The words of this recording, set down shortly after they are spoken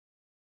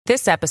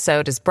This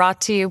episode is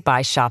brought to you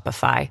by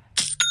Shopify.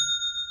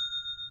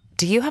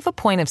 Do you have a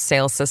point of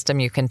sale system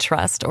you can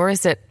trust, or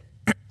is it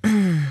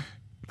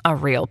a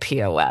real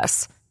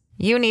POS?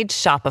 You need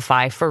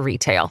Shopify for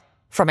retail.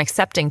 From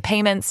accepting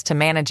payments to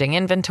managing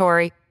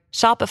inventory,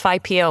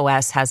 Shopify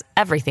POS has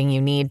everything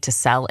you need to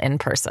sell in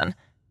person.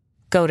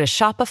 Go to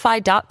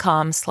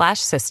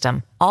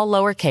shopify.com/system, all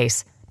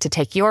lowercase, to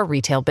take your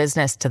retail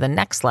business to the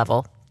next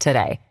level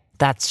today.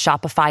 That's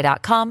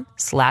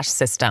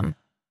shopify.com/system.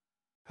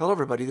 Hello,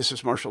 everybody. This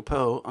is Marshall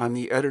Poe. I'm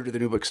the editor of the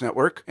New Books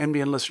Network.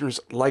 NBN listeners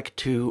like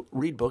to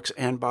read books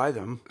and buy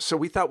them. So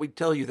we thought we'd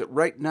tell you that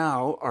right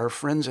now, our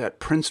friends at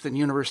Princeton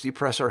University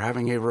Press are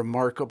having a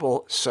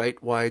remarkable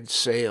site-wide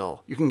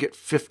sale. You can get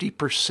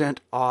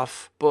 50%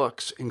 off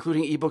books,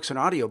 including ebooks and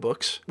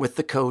audiobooks, with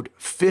the code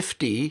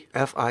 50,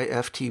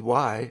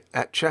 F-I-F-T-Y,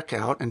 at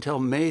checkout until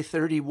May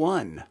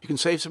 31. You can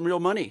save some real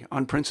money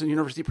on Princeton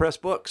University Press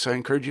books. I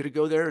encourage you to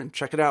go there and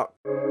check it out.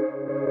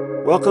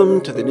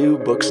 Welcome to the New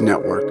Books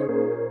Network.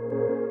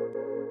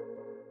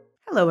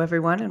 Hello,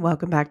 everyone, and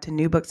welcome back to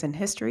New Books in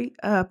History,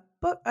 a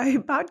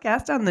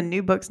podcast on the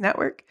New Books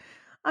Network.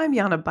 I'm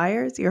Jana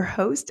Byers, your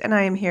host, and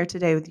I am here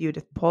today with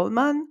Judith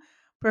Polman,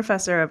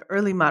 professor of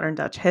early modern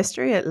Dutch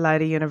history at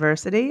Leiden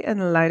University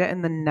in Leiden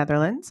in the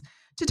Netherlands,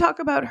 to talk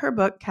about her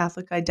book,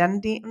 Catholic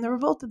Identity and the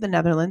Revolt of the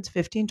Netherlands,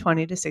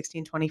 1520 to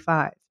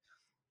 1625.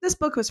 This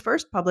book was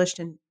first published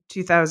in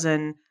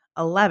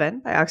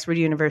 2011 by Oxford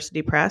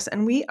University Press,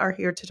 and we are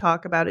here to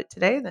talk about it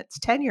today, that's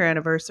 10-year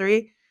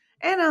anniversary,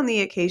 and on the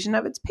occasion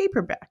of its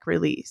paperback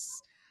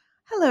release.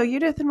 Hello,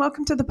 Judith, and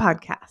welcome to the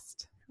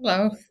podcast.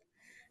 Hello.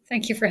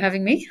 Thank you for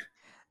having me.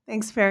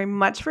 Thanks very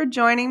much for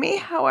joining me.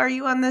 How are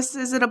you on this?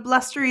 Is it a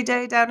blustery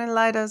day down in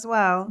Leiden as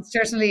well? It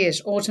certainly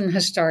is. Autumn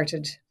has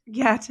started.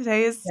 Yeah,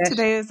 today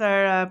is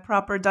our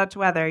proper Dutch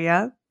weather,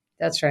 yeah?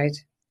 That's right.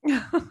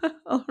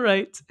 All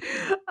right.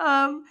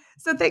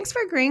 So thanks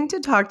for agreeing to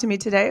talk to me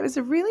today. It was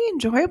a really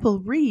enjoyable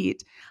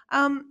read.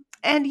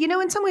 And, you know,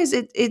 in some ways,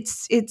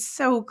 it's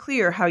so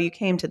clear how you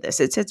came to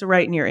this. It sits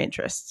right in your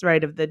interests,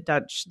 right, of the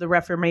Dutch, the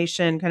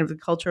Reformation, kind of the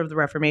culture of the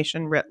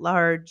Reformation writ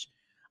large,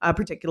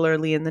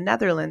 particularly in the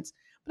Netherlands.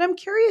 But I'm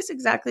curious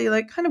exactly,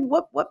 like, kind of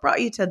what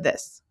brought you to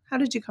this? How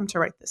did you come to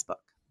write this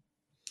book?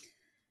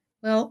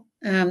 Well,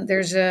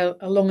 there's a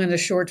long and a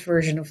short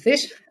version of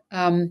this.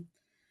 I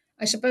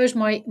suppose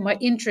my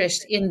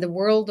interest in the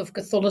world of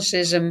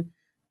Catholicism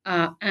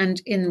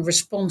and in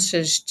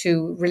responses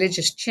to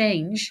religious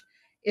change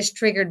is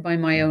triggered by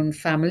my own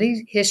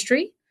family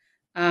history,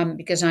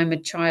 because I'm a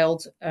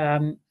child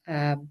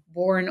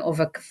born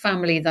of a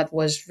family that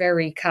was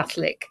very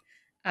Catholic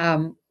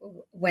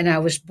when I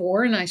was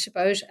born, I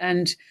suppose.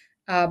 And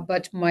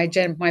but my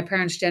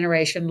parents'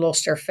 generation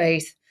lost their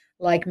faith,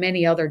 like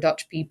many other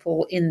Dutch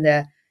people, in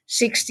the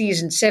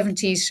 60s and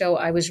 70s. So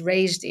I was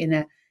raised in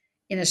a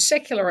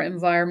secular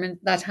environment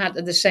that had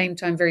at the same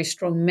time very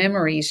strong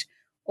memories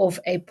of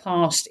a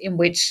past in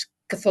which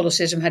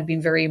Catholicism had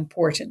been very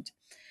important.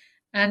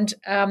 And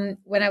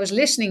when I was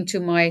listening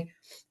to my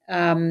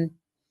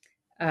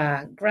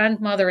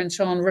grandmother and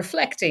so on,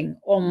 reflecting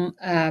on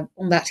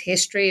that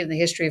history and the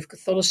history of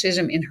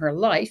Catholicism in her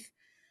life,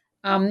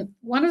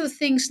 one of the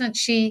things that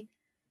she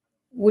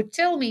would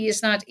tell me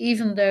is that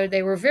even though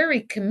they were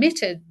very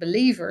committed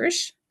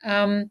believers,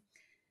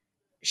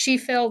 she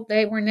felt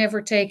they were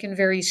never taken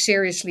very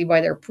seriously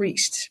by their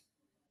priests.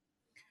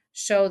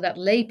 So that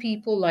lay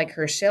people like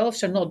herself,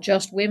 so not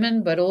just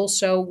women, but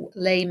also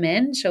lay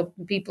men. So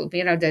people,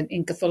 that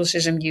in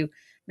Catholicism, you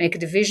make a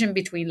division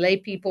between lay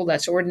people,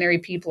 that's ordinary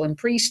people, and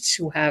priests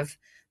who have,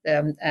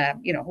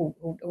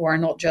 who are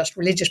not just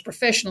religious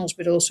professionals,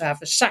 but also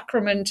have a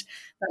sacrament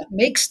that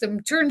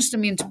turns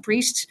them into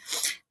priests.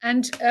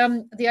 And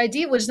the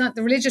idea was that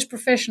the religious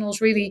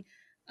professionals really,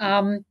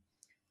 they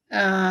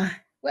were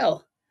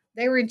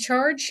in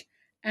charge.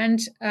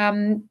 And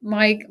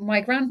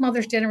my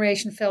grandmother's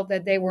generation felt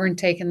that they weren't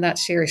taken that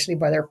seriously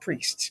by their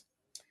priests.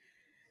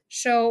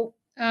 So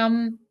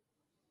the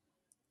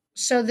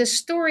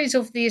stories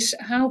of this,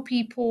 how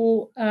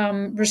people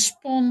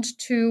respond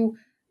to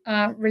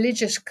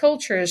religious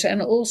cultures,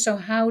 and also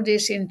how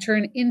this in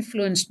turn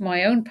influenced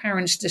my own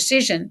parents'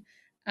 decision.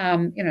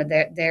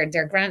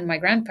 My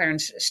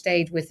grandparents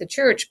stayed with the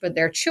church, but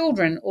their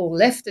children all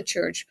left the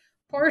church.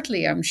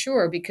 Partly, I'm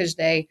sure, because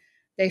they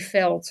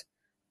felt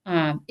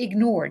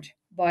ignored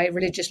by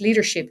religious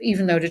leadership,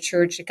 even though the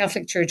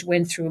Catholic Church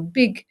went through a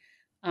big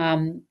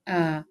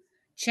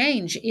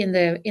change in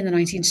the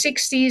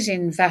 1960s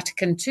in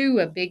Vatican II,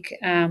 a big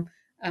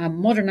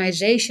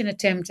modernization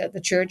attempt at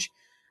the church.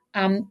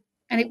 And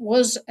it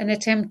was an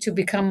attempt to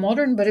become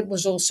modern, but it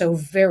was also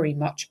very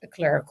much a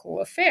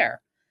clerical affair.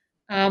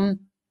 And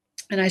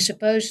I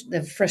suppose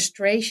the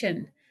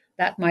frustration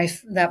that my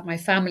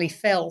family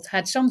felt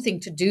had something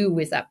to do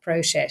with that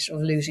process of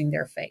losing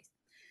their faith.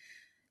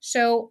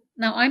 So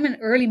now I'm an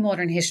early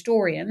modern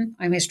historian.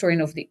 I'm a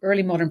historian of the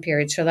early modern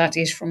period. So that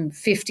is from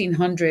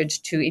 1500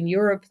 to, in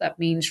Europe, that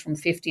means from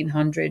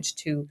 1500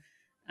 to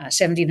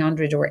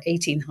 1700 or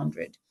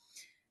 1800.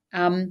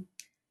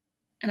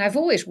 And I've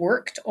always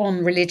worked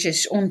on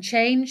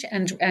change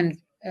and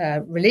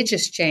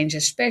religious change,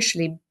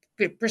 especially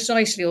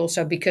precisely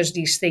also because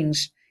these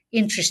things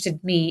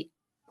interested me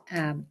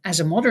as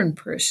a modern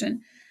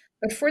person.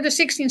 But for the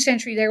 16th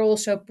century, they're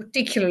also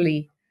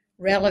particularly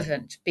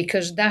relevant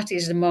because that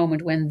is the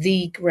moment when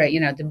the great,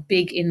 the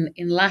big in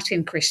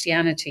Latin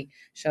Christianity,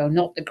 so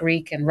not the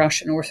Greek and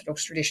Russian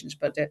Orthodox traditions,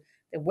 but the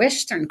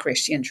Western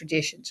Christian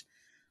traditions.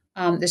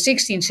 The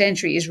 16th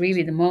century is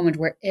really the moment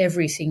where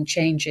everything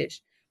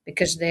changes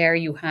because there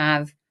you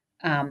have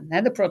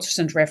the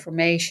Protestant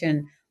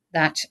Reformation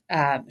that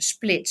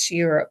splits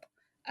Europe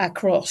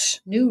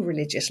across new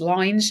religious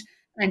lines,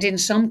 and in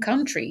some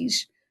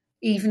countries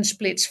even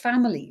splits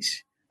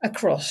families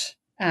across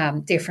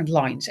different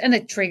lines, and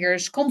it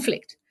triggers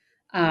conflict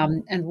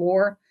and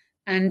war.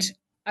 And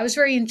I was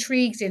very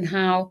intrigued in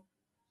how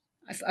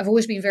I've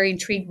always been very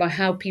intrigued by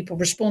how people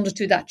responded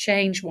to that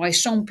change, why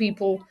some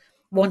people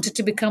wanted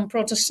to become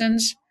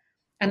Protestants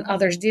and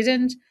others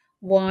didn't,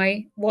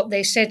 why what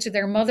they said to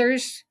their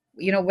mothers,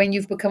 when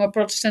you've become a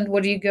Protestant,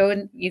 what do you go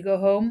and you go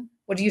home?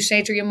 What do you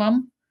say to your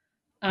mum?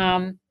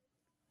 Um,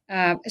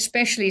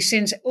 Especially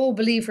since all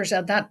believers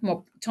at that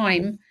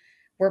time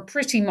were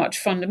pretty much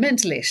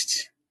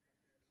fundamentalists.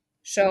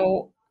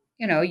 So,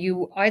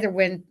 you either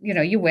went,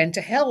 you went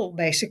to hell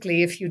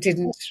basically if you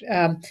didn't.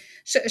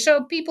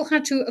 So people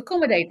had to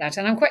accommodate that,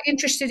 and I'm quite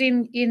interested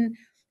in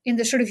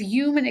the sort of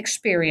human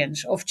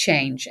experience of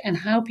change and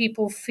how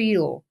people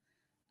feel,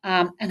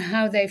 and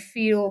how they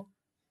feel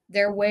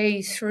their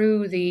way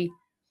through the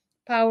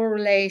power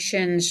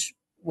relations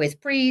with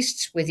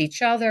priests, with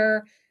each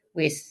other,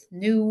 with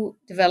new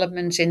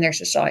developments in their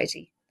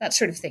society, that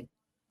sort of thing.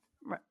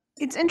 Right.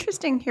 It's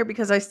interesting here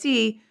because I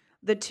see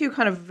the two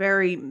kind of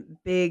very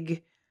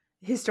big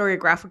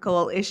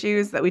historiographical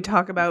issues that we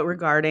talk about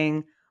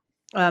regarding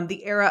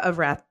the era of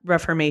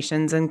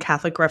reformations and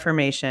Catholic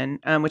Reformation,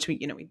 which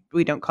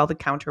we don't call the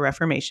Counter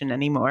Reformation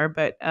anymore,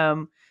 but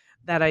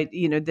that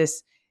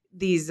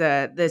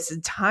this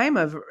time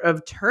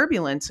of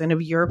turbulence and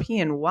of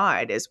European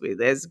wide as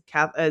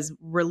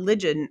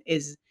religion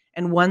is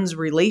and one's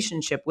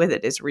relationship with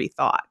it is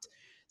rethought.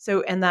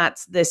 So, and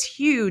that's this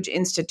huge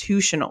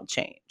institutional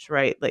change,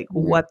 right? Like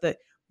what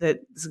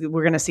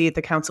we're going to see at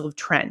the Council of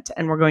Trent,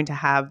 and we're going to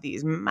have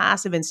these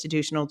massive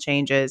institutional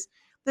changes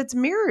that's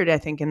mirrored, I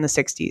think, in the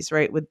 60s,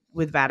 right,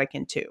 with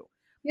Vatican II.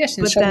 Yes,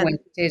 in some ways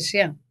it is,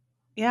 yeah.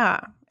 Yeah.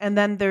 And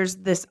then there's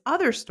this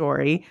other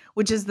story,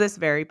 which is this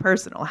very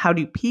personal. How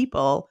do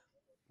people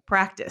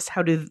practice?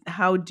 How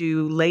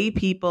do lay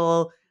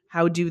people,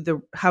 how do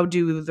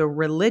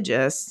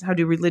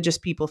religious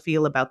people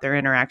feel about their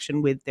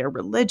interaction with their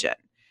religion?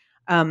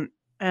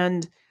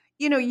 And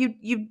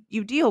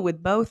you deal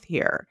with both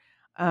here.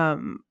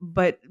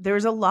 But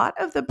there's a lot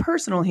of the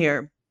personal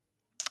here.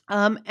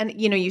 And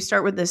you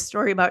start with this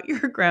story about your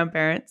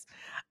grandparents.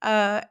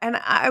 And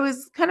I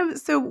was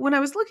so when I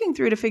was looking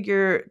through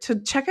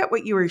to check out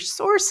what your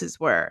sources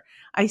were,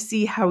 I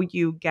see how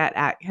you get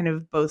at kind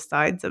of both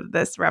sides of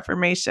the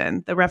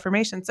Reformation.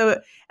 So,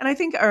 and I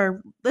think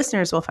our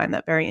listeners will find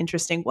that very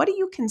interesting. What are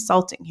you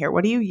consulting here?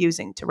 What are you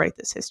using to write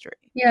this history?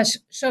 Yes.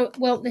 So,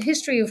 well, the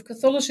history of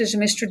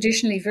Catholicism is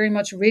traditionally very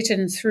much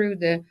written through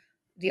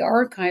the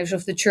archives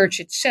of the church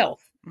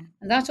itself.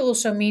 And that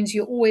also means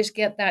you always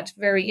get that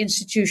very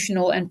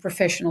institutional and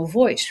professional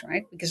voice,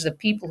 right? Because the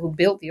people who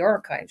built the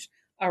archives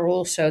are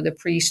also the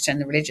priests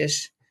and the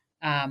religious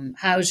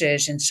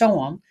houses and so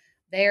on.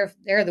 They're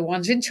the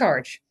ones in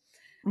charge.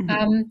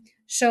 Mm-hmm.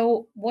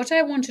 So what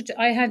I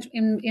had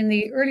in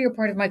the earlier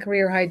part of my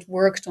career, I'd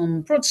worked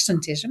on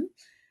Protestantism.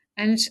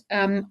 And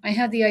I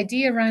had the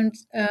idea around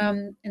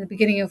in the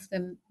beginning of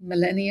the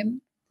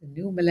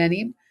new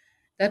millennium,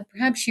 that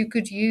perhaps you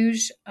could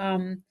use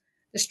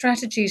the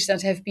strategies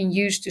that have been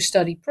used to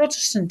study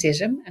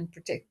Protestantism, and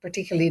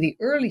particularly the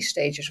early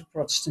stages of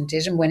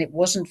Protestantism when it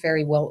wasn't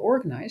very well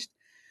organized,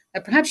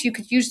 that perhaps you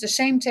could use the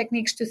same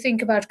techniques to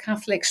think about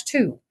Catholics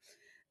too.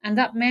 And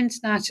that meant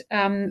that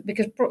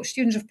because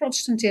students of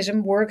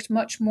Protestantism worked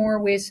much more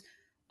with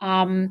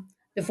the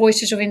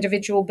voices of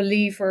individual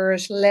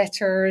believers,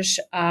 letters,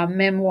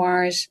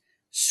 memoirs,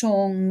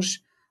 songs,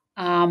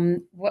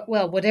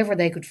 whatever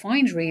they could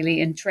find really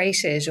in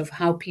traces of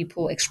how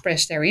people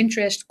express their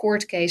interest,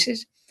 court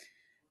cases.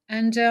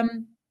 And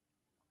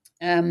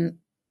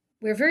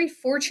we're very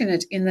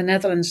fortunate in the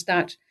Netherlands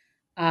that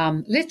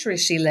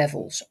literacy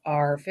levels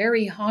are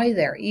very high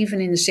there,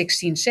 even in the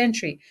 16th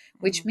century,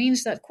 which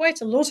means that quite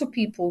a lot of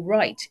people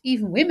write,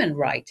 even women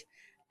write.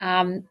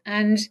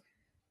 And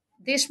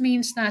this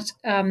means that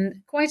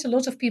quite a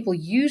lot of people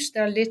use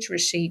their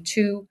literacy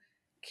to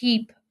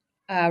keep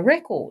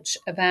records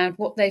about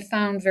what they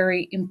found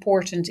very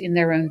important in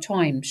their own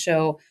time.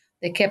 So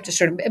they kept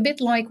a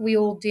bit like we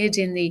all did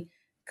in the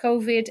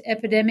COVID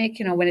epidemic.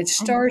 When it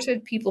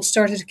started, people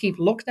started to keep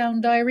lockdown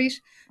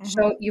diaries. Mm-hmm.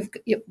 So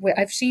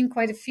I've seen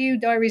quite a few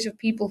diaries of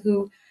people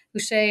who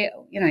say,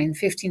 in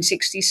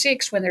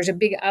 1566, when there's a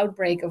big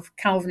outbreak of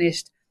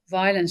Calvinist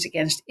violence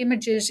against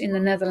images in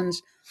the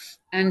Netherlands,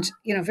 and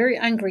very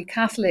angry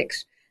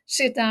Catholics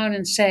sit down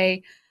and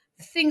say,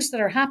 the things that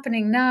are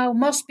happening now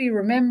must be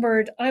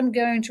remembered. I'm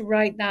going to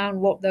write down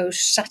what those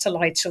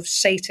satellites of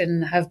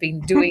Satan have been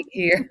doing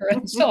here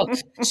and so on.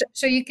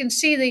 So you can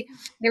see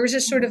there is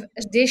a sort of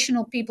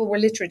additional, people were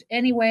literate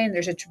anyway, and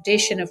there's a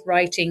tradition of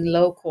writing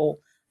local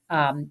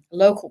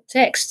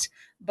texts.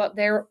 But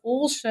there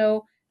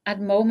also, at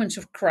moments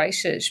of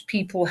crisis,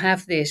 people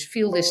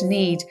feel this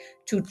need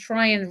to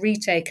try and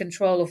retake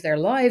control of their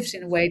lives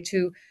in a way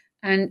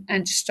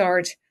and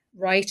start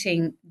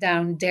writing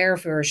down their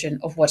version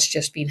of what's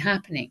just been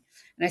happening.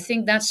 And I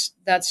think that's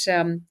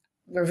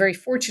we're very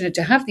fortunate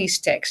to have these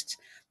texts.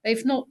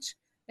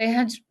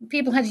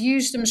 People had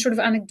used them sort of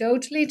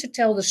anecdotally to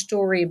tell the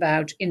story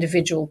about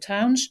individual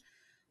towns.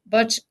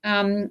 But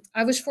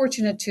I was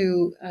fortunate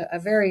to a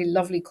very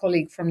lovely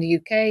colleague from the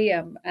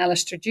UK,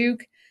 Alistair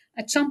Duke,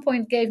 at some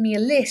point gave me a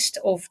list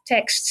of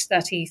texts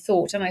that he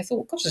thought, and I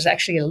thought, gosh, it's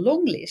actually a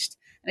long list,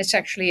 and it's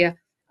actually a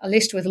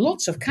list with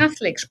lots of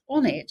Catholics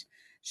on it.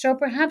 So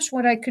perhaps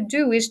what I could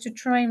do is to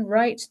try and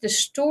write the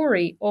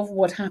story of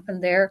what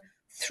happened there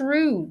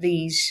through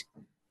through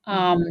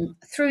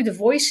the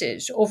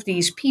voices of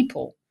these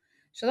people.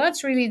 So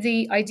that's really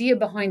the idea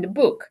behind the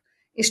book,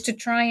 is to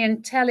try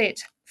and tell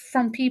it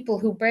from people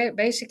who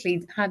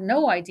basically had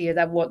no idea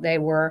that what they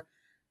were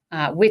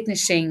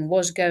witnessing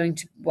was going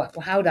to,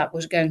 how that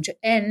was going to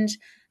end,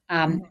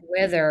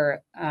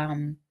 whether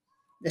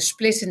the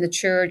split in the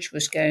church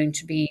was going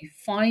to be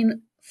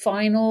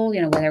final,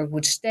 whether it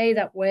would stay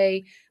that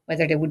way,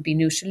 whether there would be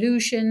new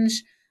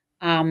solutions,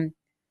 and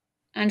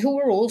who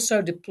were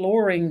also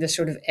deploring the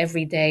sort of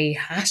everyday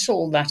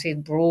hassle that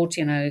it brought,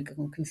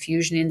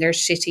 confusion in their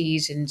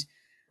cities and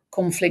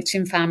conflicts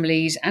in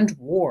families and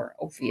war,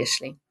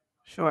 obviously.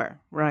 Sure,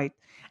 right.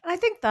 And I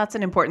think that's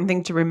an important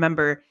thing to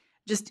remember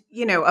just,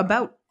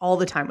 about all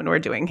the time when we're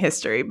doing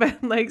history.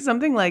 But like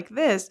something like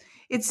this,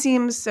 it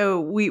seems so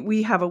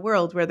we have a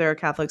world where there are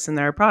Catholics and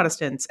there are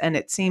Protestants, and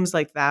it seems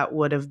like that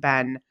would have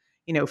been,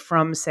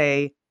 from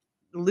say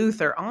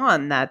Luther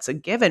on, that's a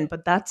given,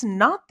 but that's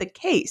not the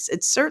case.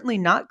 It's certainly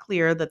not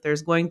clear that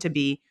there's going to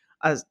be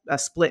a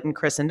split in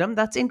Christendom.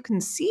 That's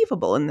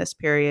inconceivable in this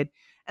period.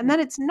 And then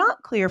it's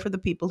not clear for the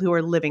people who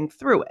are living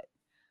through it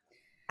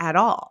at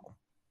all.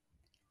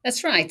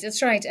 That's right.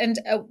 And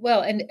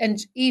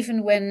and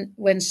even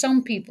when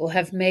some people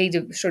have made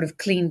a sort of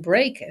clean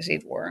break, as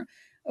it were,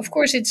 of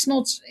course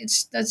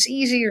that's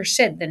easier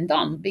said than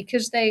done,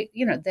 because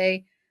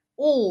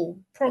all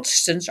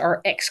Protestants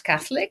are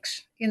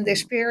ex-Catholics in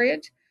this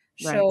period.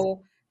 Right.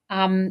 So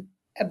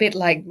a bit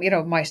like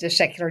the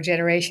secular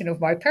generation of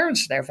my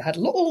parents, they've had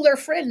all their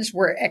friends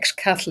were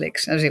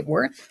ex-Catholics, as it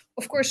were.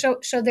 Of course,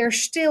 so they're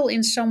still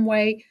in some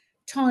way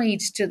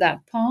tied to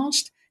that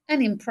past.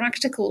 And in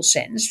practical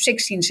sense,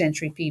 16th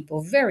century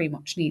people very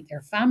much need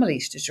their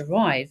families to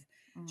survive.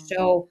 Mm-hmm.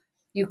 So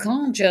you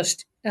can't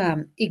just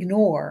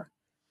ignore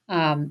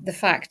the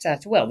fact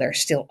that, there's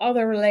still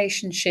other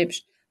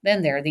relationships.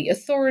 Then there are the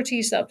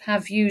authorities that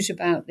have views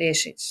about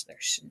this.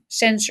 There's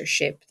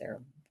censorship. There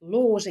are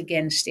laws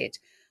against it.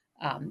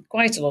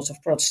 Quite a lot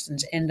of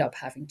Protestants end up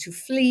having to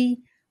flee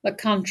the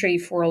country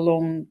for a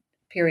long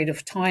period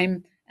of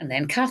time. And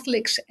then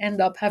Catholics end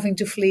up having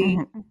to flee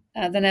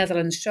the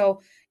Netherlands.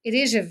 So it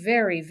is a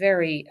very,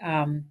 very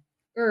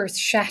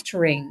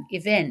earth-shattering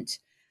event,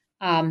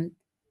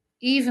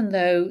 even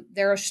though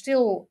there are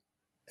still,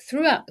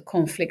 throughout the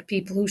conflict,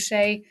 people who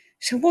say,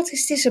 so what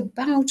is this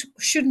about?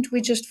 Shouldn't we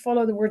just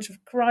follow the words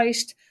of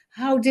Christ?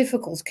 How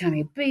difficult can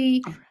it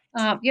be?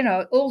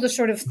 All the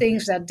sort of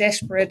things that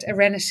desperate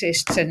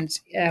Irenicists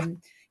and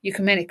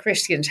ecumenic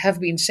Christians have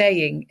been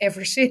saying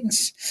ever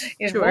since.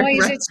 Why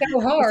is it so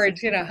hard?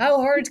 How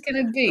hard can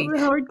it be?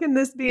 How hard can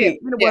this be?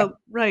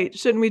 Right.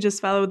 Shouldn't we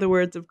just follow the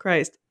words of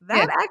Christ?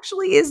 That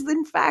actually is,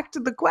 in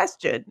fact, the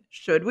question.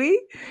 Should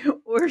we?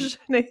 Or should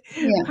I?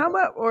 How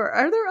about, or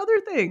are there other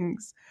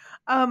things?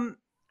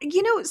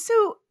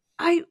 So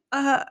I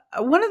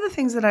one of the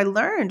things that I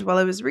learned while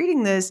I was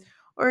reading this,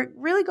 or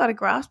really got a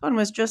grasp on,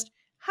 was just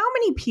how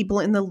many people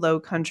in the Low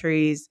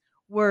Countries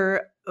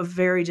were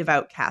very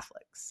devout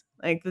Catholics.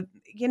 And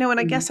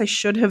I guess I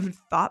should have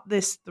thought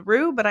this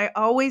through, but I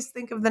always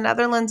think of the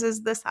Netherlands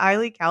as this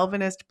highly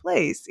Calvinist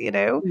place,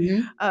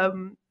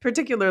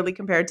 particularly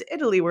compared to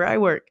Italy, where I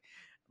work.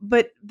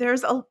 But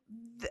the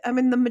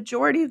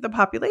majority of the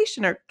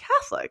population are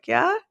Catholic,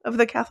 of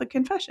the Catholic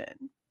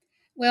confession.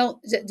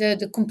 Well,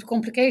 the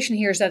complication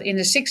here is that in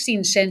the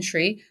 16th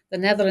century, the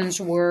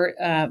Netherlands were,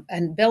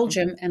 and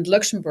Belgium and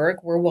Luxembourg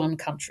were one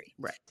country.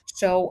 Right.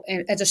 So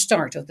at the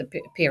start of the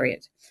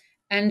period.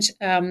 And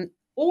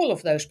all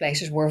of those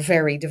places were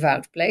very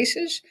devout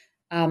places.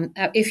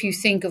 If you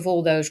think of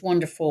all those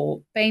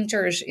wonderful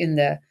painters in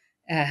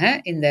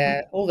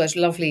all those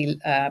lovely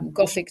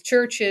Gothic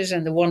churches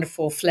and the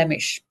wonderful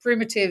Flemish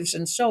primitives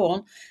and so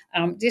on,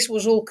 this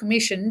was all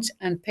commissioned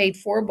and paid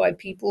for by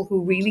people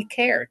who really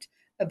cared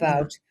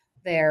about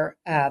their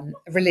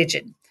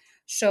religion.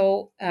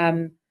 So,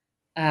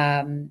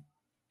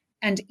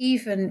 and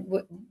even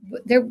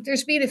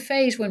there's been a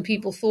phase when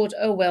people thought,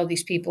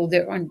 these people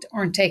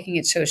aren't taking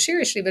it so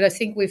seriously. But I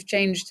think we've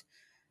changed,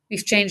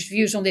 we've changed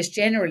views on this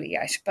generally,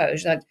 I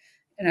suppose, that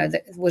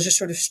that was a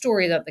sort of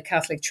story that the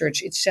Catholic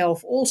Church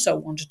itself also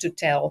wanted to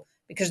tell,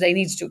 because they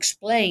needed to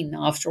explain,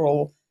 after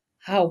all,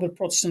 how the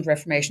Protestant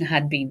Reformation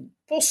had been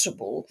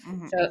possible.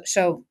 Mm-hmm.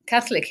 So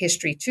Catholic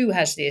history too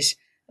has this,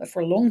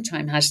 for a long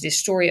time, has this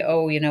story.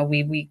 Oh,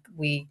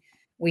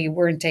 we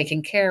weren't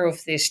taking care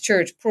of this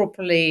church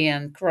properly,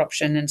 and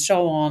corruption and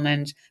so on,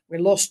 and we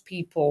lost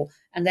people,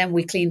 and then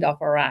we cleaned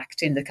up our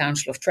act in the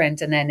Council of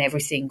Trent, and then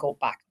everything got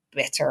back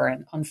better.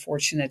 And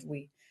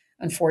unfortunately,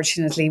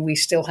 we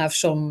still have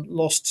some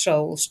lost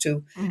souls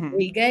to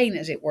regain,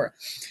 as it were.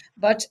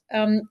 But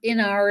in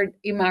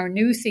our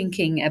new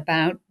thinking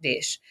about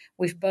this,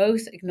 we've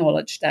both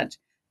acknowledged that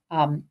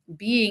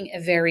being a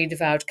very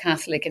devout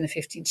Catholic in the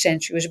 15th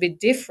century was a bit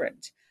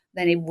different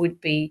than it would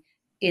be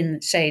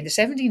in, say, the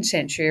 17th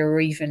century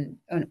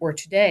or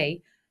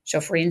today. So,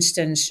 for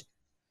instance,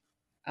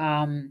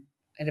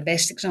 the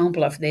best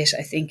example of this,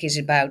 I think, is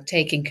about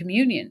taking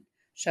communion.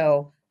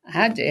 So, I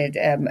had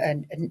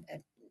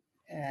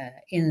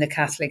in the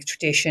Catholic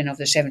tradition of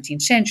the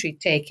 17th century,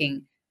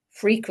 taking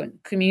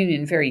frequent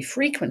communion very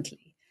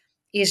frequently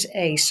is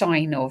a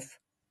sign of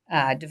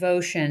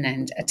devotion,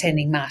 and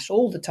attending Mass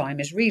all the time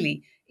is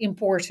really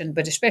important,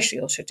 but especially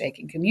also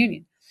taking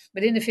communion.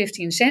 But in the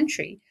 15th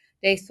century,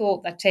 they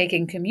thought that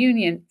taking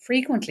communion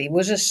frequently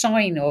was a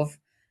sign of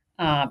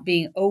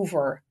being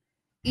over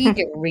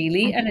eager,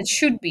 really, and it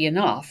should be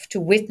enough to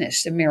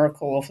witness the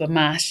miracle of the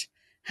Mass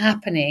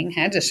happening.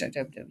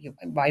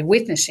 By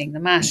witnessing the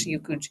Mass, you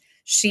could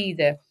see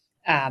the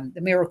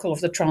miracle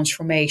of the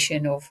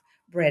transformation of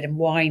bread and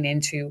wine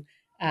into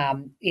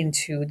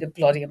the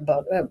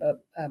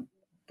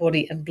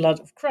body and blood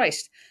of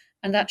Christ,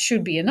 and that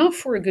should be enough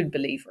for a good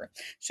believer.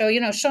 So,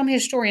 some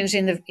historians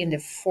in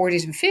the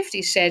 40s and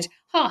 50s said,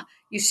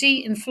 you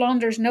see, in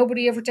Flanders,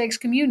 nobody ever takes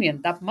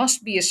communion. That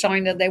must be a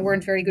sign that they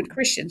weren't very good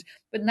Christians.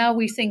 But now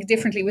we think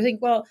differently. We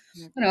think, well,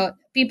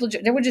 people,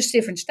 there were just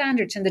different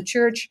standards, and the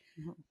church,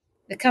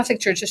 the Catholic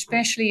Church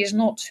especially, is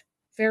not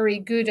very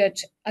good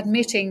at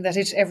admitting that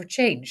it's ever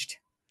changed.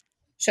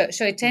 So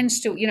it tends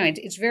to,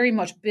 it's very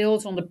much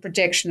built on the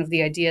projection of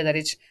the idea that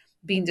it's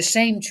been the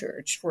same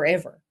church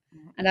forever.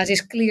 And that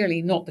is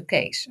clearly not the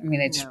case. I mean,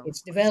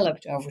 it's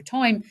developed over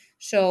time.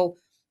 So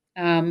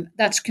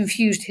that's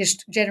confused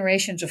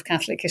generations of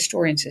Catholic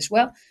historians as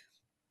well.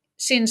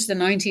 Since the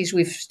 90s,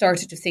 we've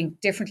started to think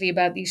differently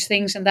about these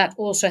things. And that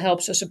also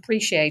helps us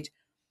appreciate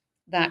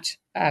that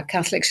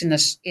Catholics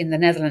in the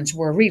Netherlands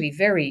were really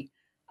very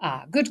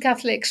good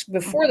Catholics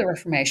before the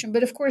Reformation.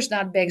 But of course,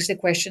 that begs the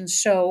question,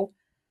 so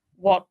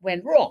what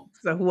went wrong?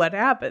 So what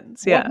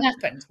happens?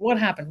 What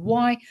happened?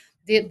 Why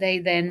did they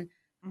then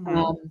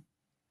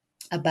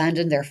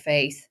abandon their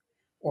faith?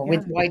 Or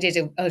why did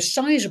a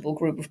sizable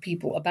group of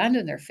people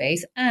abandon their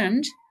faith?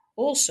 And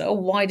also,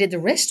 why did the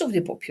rest of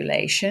the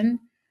population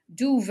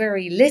do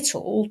very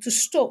little to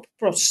stop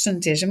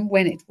Protestantism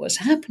when it was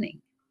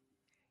happening?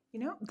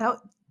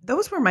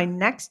 Those were my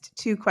next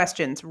two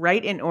questions,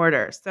 right in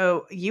order.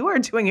 So you are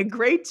doing a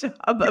great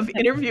job of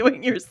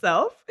interviewing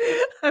yourself.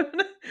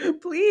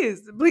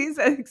 Please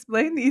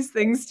explain these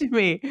things to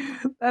me.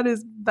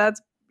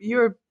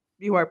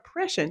 You are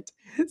prescient.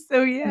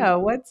 So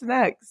what's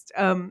next?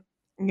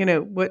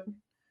 What?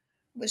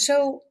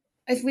 So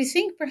if we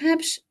think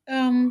perhaps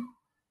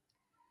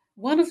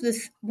one of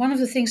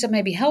the things that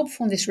may be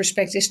helpful in this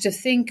respect is to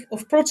think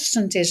of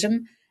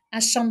Protestantism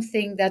as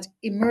something that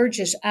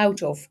emerges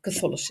out of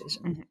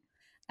Catholicism,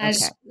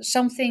 as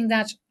something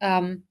that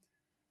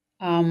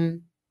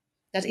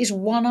that is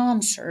one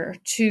answer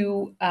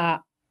to a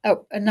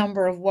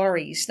number of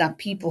worries that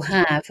people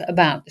have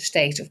about the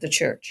state of the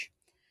Church.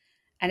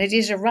 And it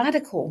is a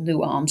radical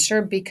new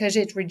answer because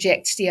it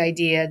rejects the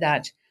idea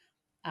that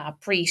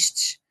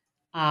priests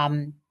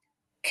can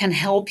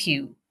help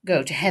you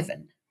go to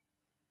heaven.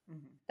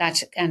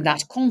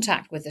 That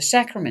contact with the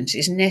sacraments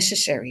is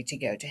necessary to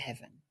go to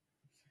heaven.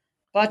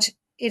 But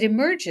it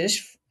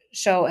emerges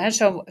so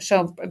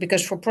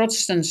because for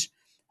Protestants,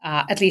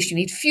 at least you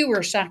need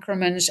fewer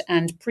sacraments,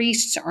 and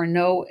priests are in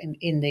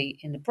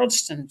the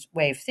Protestant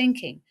way of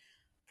thinking,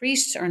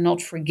 priests are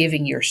not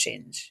forgiving your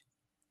sins.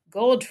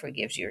 God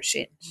forgives your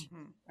sins,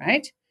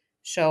 right?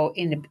 So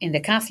in the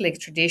Catholic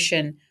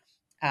tradition,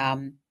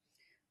 in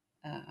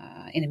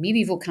a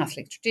medieval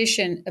Catholic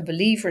tradition, a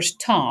believer's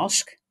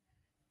task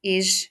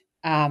is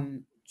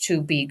to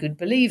be a good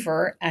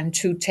believer and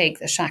to take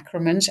the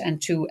sacraments,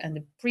 and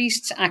the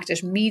priests act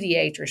as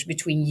mediators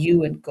between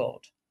you and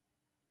God.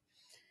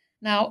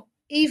 Now,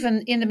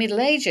 even in the Middle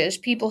Ages,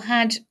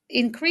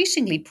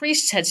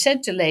 priests had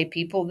said to lay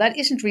people, that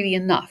isn't really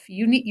enough.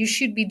 You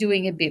should be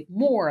doing a bit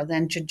more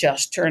than to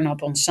just turn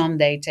up on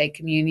Sunday, take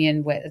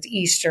communion at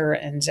Easter,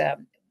 and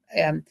to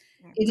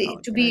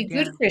be a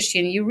good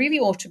Christian, you really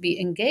ought to be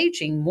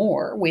engaging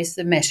more with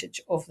the message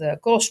of the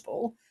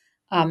gospel.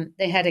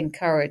 They had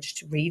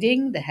encouraged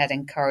reading. They had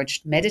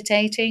encouraged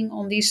meditating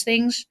on these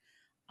things.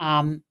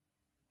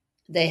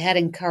 They had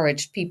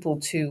encouraged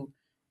people to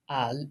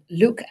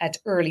look at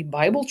early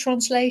Bible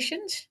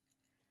translations.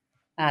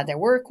 There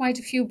were quite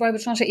a few Bible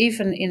translators,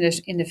 even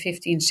in the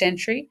 15th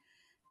century.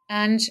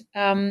 And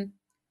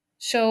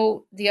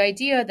so the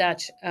idea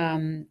that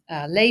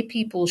lay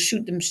people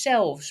should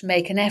themselves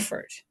make an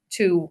effort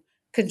to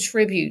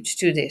contribute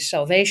to this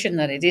salvation,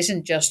 that it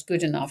isn't just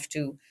good enough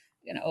to,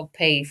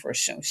 pay for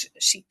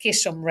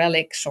kiss some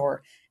relics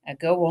or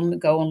go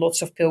on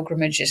lots of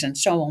pilgrimages and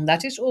so on.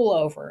 That is all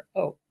over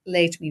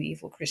late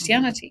medieval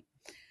Christianity.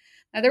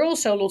 Now, there are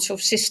also lots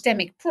of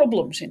systemic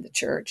problems in the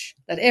church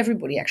that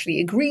everybody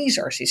actually agrees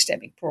are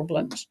systemic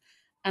problems,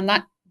 and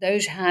that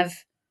those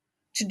have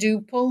to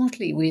do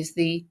partly with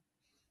a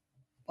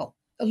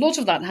lot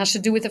of that has to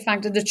do with the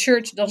fact that the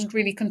church doesn't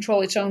really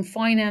control its own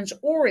finance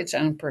or its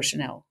own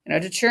personnel.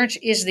 The church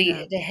is the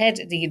head,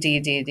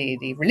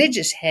 the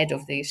religious head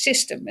of the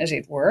system, as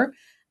it were.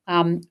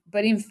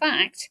 But in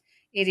fact,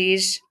 it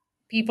is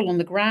people on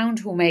the ground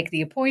who make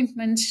the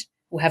appointments,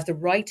 who have the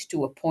right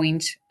to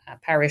appoint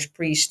parish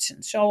priests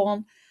and so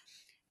on.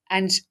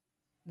 And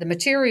the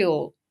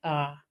material,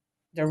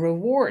 the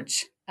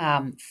rewards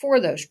for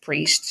those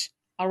priests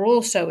are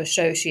also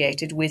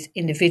associated with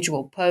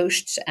individual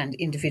posts and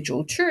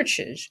individual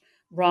churches,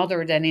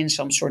 rather than in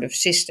some sort of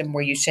system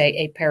where you say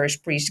a parish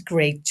priest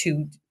grade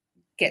 2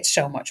 gets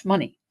so much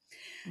money.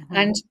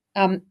 Mm-hmm.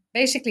 And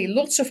basically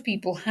lots of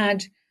people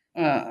had,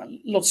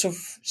 lots of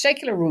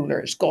secular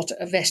rulers got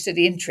a vested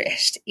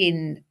interest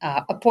in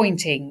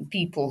appointing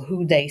people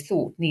who they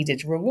thought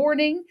needed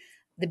rewarding.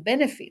 The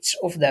benefits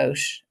of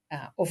those,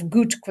 of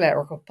good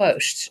clerical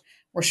posts,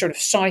 were sort of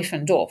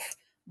siphoned off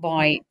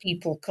by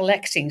people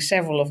collecting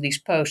several of these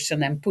posts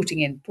and then putting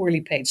in poorly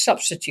paid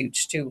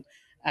substitutes to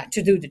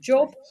do the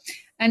job.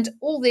 And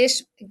all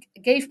this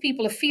gave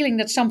people a feeling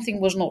that something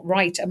was not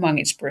right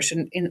among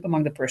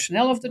among the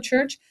personnel of the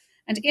church.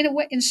 And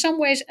in some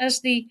ways,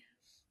 as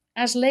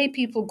lay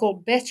people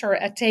got better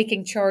at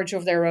taking charge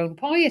of their own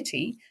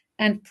piety,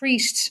 and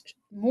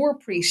more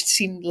priests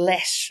seemed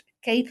less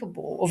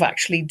capable of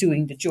actually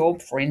doing the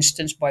job, for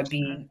instance, by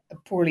being a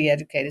poorly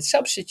educated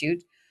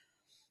substitute,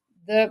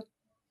 the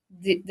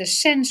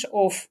sense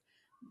of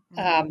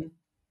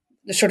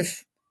the sort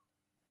of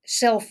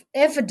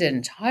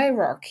self-evident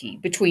hierarchy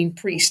between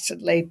priests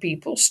and lay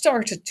people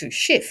started to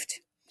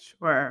shift.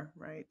 Sure,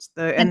 right.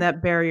 And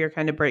that barrier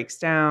kind of breaks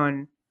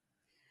down.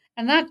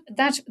 And that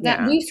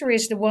Luther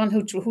is the one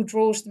who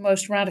draws the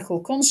most radical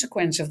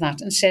consequence of that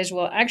and says,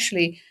 well,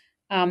 actually,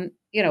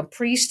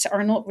 priests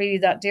are not really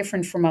that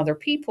different from other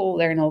people.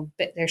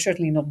 They're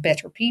certainly not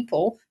better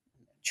people.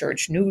 The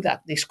church knew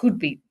that this could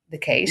be the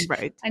case.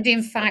 Right. And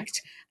in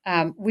fact,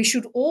 we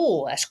should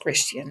all, as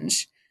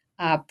Christians,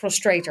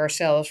 prostrate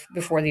ourselves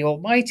before the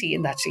Almighty,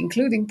 and that's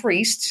including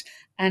priests.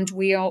 And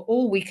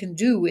all we can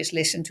do is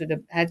listen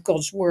to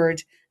God's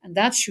word, and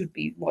that should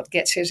be what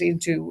gets us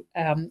into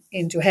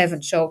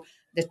heaven. So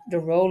the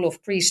role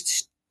of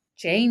priests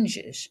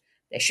changes.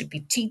 They should be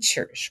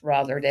teachers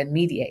rather than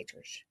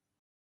mediators.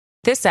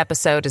 This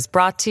episode is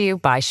brought to you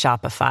by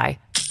Shopify.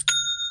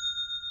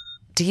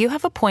 Do you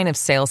have a point of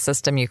sale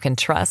system you can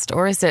trust,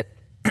 or is it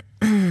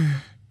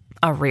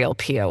a real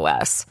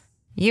POS?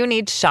 You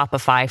need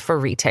Shopify for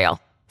retail.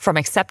 From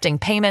accepting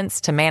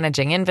payments to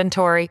managing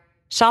inventory,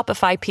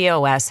 Shopify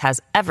POS has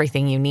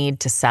everything you need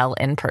to sell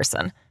in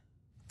person.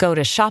 Go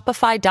to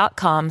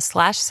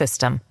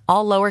shopify.com/system,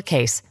 all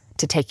lowercase,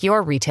 to take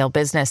your retail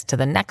business to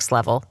the next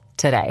level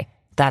today.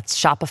 That's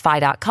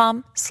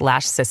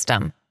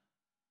shopify.com/system.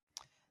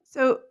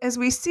 So as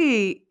we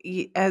see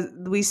a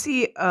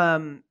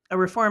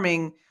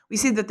reforming, we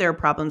see that there are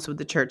problems with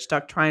the church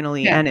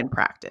doctrinally and in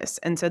practice.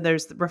 And so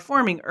there's the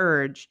reforming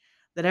urge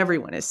that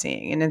everyone is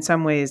seeing. And in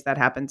some ways that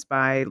happens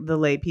by the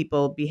lay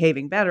people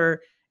behaving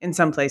better. In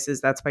some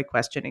places that's by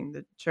questioning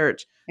the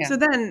church. Yeah. So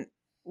then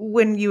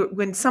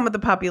when some of the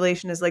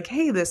population is like,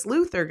 hey, this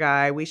Luther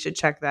guy, we should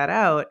check that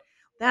out,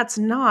 that's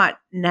not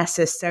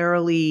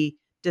necessarily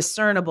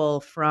discernible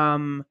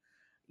from,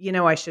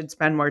 I should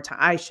spend more time.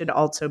 I should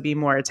also be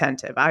more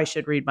attentive. I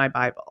should read my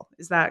Bible.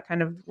 Is that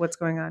kind of what's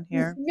going on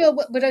here? No,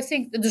 but I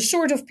think the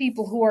sort of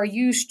people who are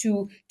used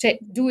to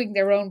doing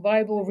their own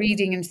Bible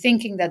reading and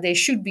thinking that they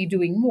should be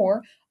doing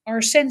more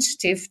are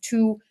sensitive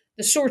to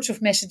the sorts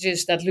of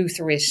messages that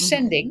Luther is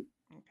sending.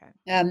 Okay.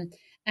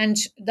 And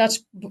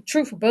that's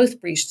true for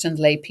both priests and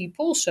lay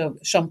people. So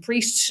some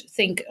priests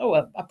think,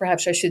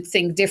 perhaps I should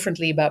think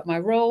differently about my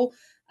role.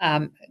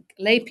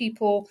 Lay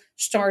people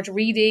start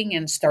reading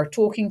and start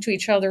talking to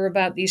each other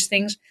about these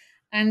things.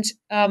 And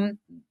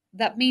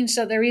that means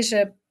that there is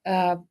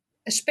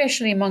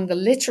especially among the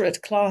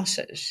literate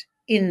classes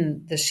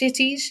in the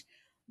cities,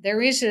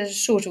 there is a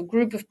sort of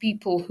group of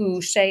people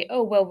who say,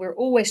 we're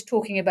always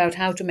talking about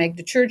how to make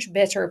the church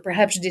better.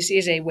 Perhaps this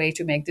is a way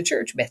to make the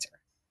church better.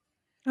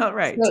 Oh,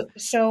 right.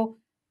 So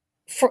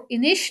for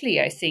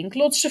initially, I think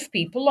lots of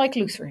people like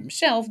Luther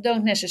himself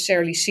don't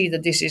necessarily see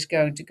that this is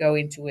going to go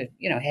into a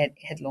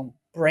headlong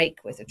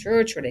break with the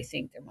church, or they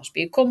think there must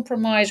be a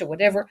compromise or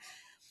whatever.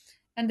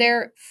 And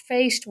they're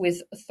faced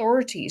with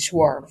authorities who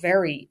are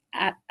very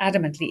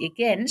adamantly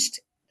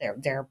against.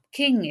 Their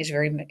king is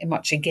very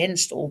much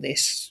against all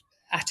this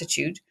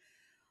attitude.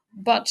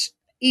 But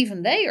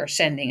even they are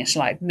sending us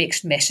like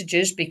mixed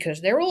messages,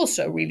 because they're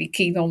also really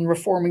keen on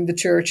reforming the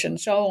church and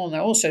so on.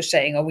 They're also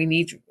saying, oh, we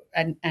need,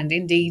 and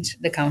indeed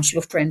the Council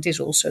of Trent is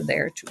also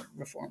there to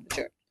reform the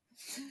church.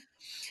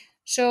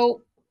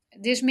 So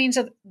this means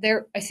that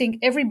I think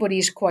everybody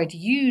is quite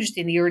used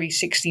in the early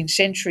 16th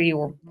century,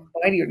 or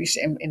by the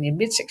in the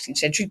mid 16th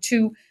century,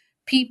 to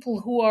people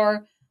who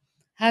are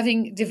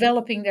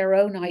developing their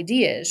own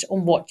ideas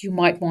on what you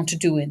might want to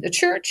do in the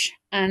church.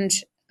 And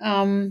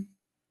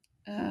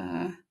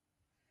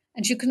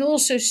you can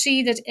also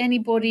see that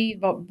anybody,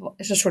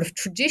 as a sort of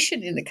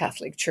tradition in the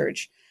Catholic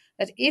Church,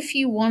 that if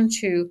you want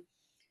to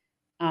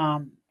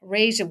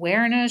raise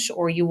awareness,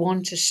 or you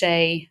want to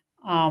say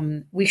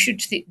we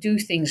should do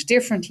things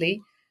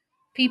differently,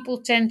 people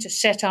tend to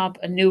set up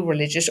a new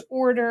religious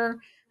order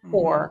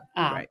or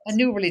a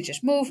new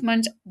religious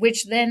movement,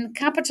 which then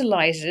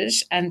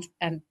capitalizes and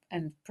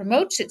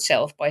promotes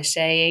itself by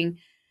saying,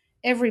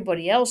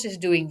 everybody else is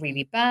doing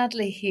really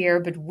badly here,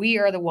 but we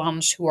are the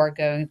ones who are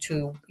going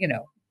to,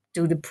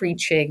 do the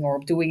preaching or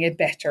doing it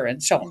better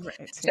and so on.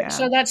 Right,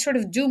 so that sort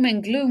of doom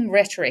and gloom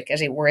rhetoric,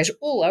 as it were, is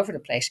all over the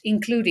place,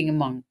 including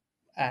among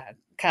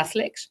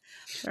Catholics.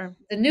 Sure.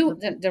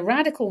 The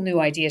radical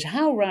new ideas,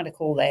 how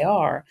radical they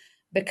are,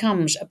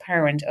 becomes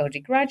apparent only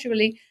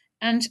gradually.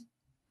 And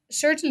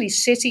certainly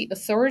city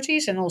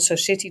authorities and also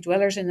city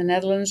dwellers in the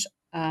Netherlands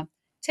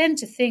tend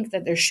to think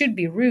that there should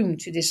be room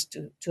to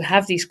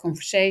have these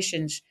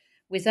conversations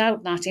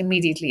without that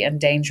immediately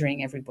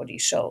endangering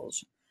everybody's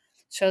souls.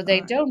 So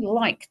they don't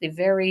like the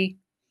very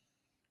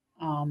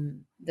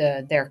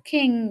their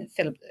king,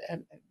 Philip,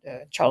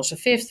 Charles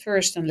V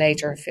first, and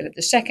later Philip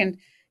II,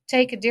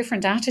 take a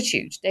different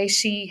attitude. They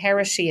see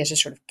heresy as a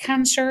sort of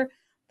cancer,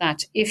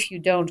 that if you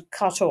don't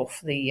cut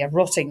off the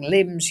rotting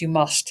limbs, you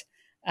must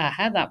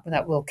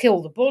that will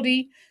kill the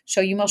body. So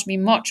you must be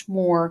much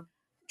more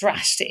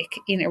drastic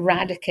in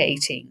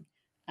eradicating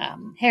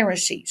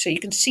heresy. So you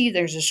can see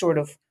there's a sort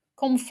of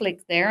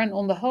conflict there. And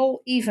on the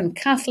whole, even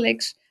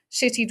Catholics,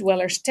 city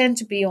dwellers, tend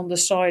to be on the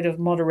side of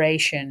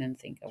moderation and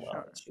think, oh,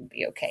 well, it should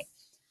be okay.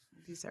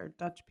 These are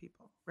Dutch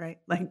people, right?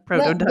 Like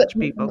proto-Dutch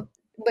people.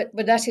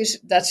 But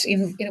that's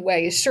in a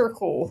way a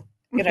circle.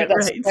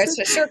 That's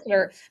a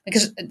circular,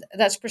 because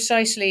that's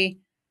precisely.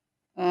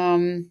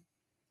 There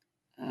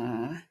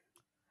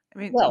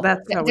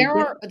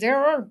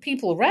are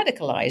people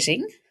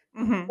radicalizing,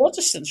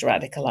 Protestants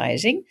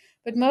radicalizing,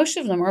 but most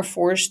of them are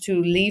forced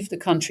to leave the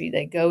country.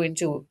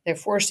 They're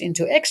forced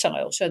into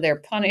exile, so they're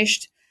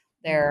punished.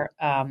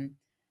 And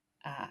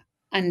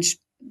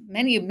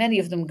many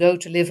of them go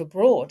to live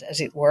abroad, as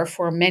it were,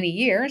 for many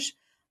years,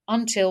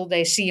 until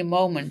they see a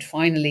moment,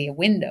 finally a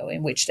window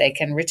in which they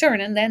can return.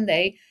 And then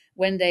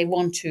when they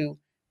want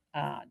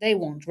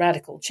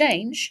radical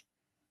change,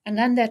 and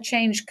then that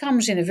change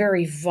comes in a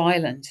very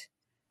violent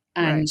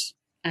and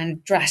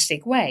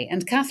drastic way.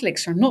 And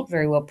Catholics are not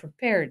very well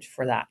prepared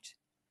for that.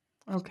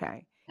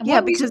 Okay.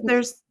 Because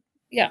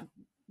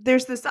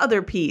there's this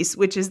other piece,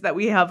 which is that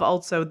we have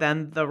also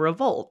then the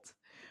revolt,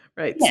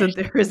 right? Yes. So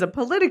there is a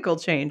political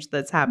change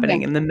that's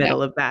happening in the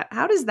middle of that.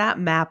 How does that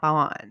map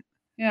on?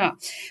 Yeah.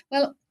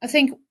 Well, I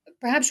think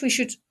perhaps we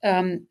should,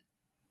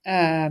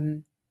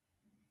 the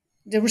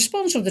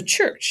response of the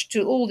church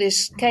to all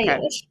this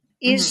chaos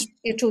is,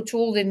 to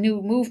all the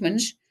new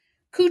movements,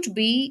 could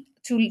be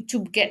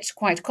to get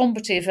quite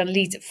combative and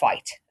lead a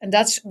fight. And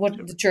that's what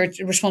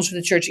the response of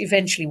the church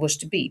eventually was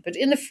to be. But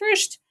in the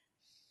first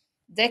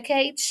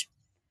decades,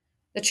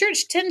 the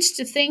church tends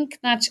to think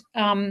that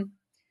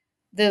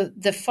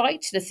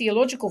the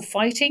theological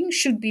fighting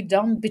should be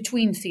done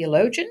between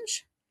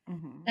theologians.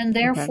 And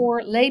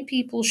therefore, lay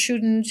people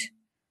shouldn't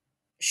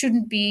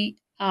be.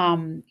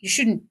 You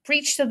shouldn't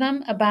preach to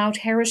them about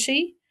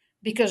heresy,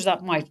 because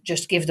that might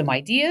just give them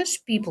ideas.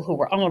 People who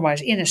were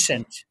otherwise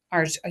innocent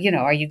are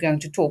you going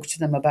to talk to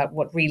them about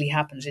what really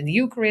happens in the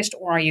Eucharist,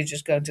 or are you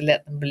just going to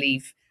let them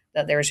believe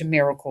that there is a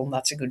miracle and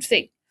that's a good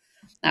thing?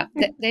 Now,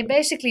 they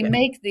basically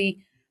make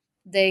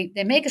they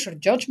make a sort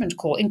of judgment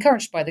call,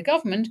 encouraged by the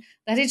government,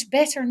 that it's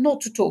better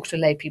not to talk to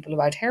lay people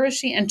about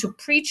heresy and to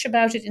preach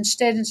about it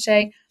instead, and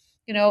say,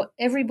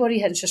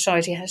 everybody in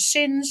society has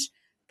sins.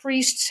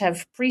 Priests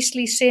have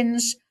priestly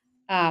sins.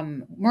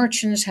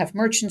 Merchants have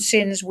merchant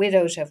sins.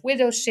 Widows have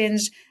widow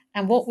sins.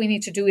 And what we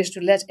need to do is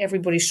to let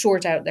everybody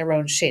sort out their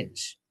own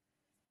sins.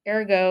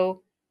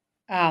 Ergo,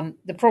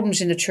 the problems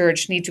in the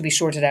church need to be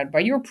sorted out by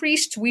your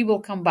priests. We will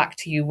come back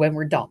to you when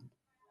we're done.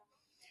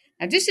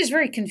 Now, this is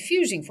very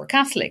confusing for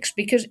Catholics,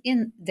 because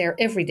in their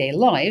everyday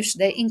lives,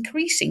 they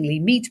increasingly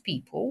meet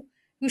people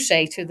who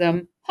say to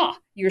them,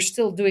 you're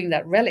still doing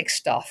that relic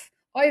stuff.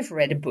 I've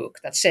read a book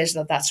that says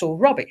that that's all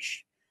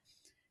rubbish.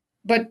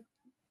 But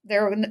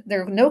there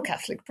are no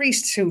Catholic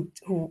priests who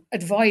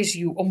advise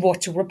you on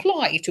what to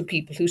reply to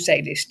people who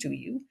say this to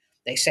you.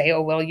 They say,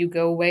 oh, well, you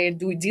go away and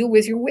deal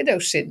with your widow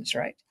sins,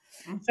 right?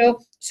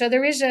 So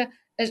there is a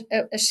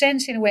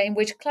sense, in a way, in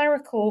which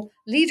clerical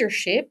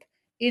leadership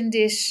in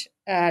this,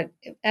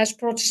 as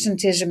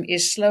Protestantism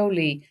is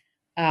slowly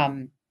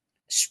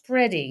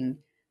spreading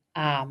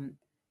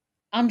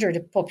under the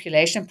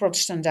population,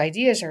 Protestant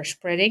ideas are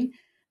spreading.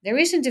 There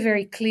isn't a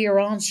very clear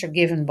answer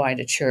given by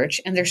the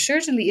church, and there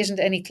certainly isn't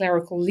any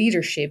clerical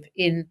leadership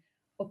in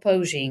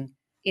opposing,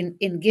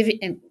 in giving,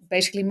 and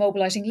basically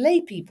mobilizing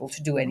lay people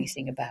to do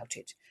anything about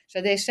it.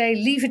 So they say,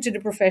 leave it to the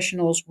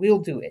professionals, we'll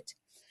do it.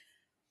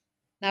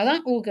 Now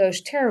that all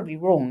goes terribly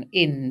wrong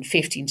in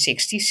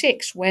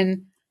 1566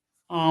 when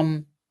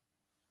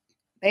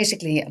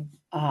basically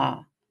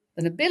the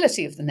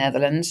nobility of the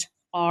Netherlands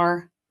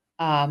are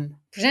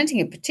presenting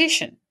a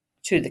petition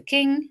to the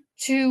king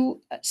to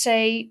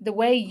say the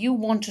way you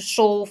want to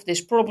solve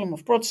this problem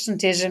of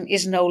Protestantism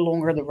is no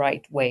longer the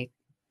right way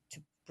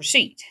to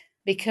proceed.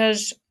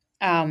 Because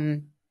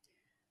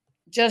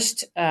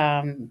just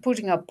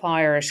putting up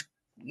pyres,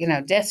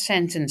 death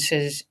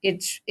sentences,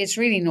 it's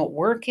really not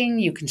working.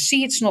 You can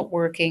see it's not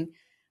working.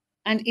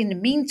 And in the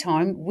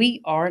meantime,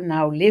 we are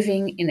now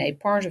living in a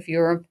part of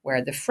Europe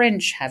where the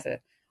French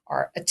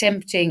are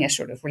attempting a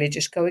sort of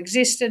religious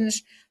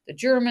coexistence. The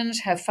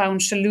Germans have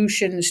found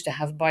solutions to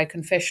have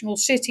biconfessional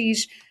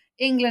cities.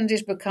 England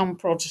has become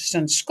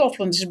Protestant.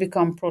 Scotland has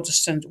become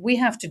Protestant. We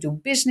have to do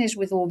business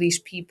with all these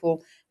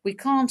people. We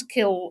can't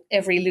kill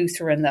every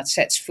Lutheran that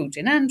sets foot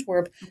in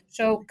Antwerp.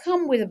 So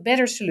come with a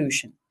better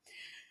solution.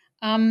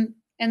 And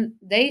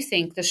they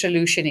think the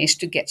solution is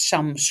to get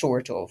some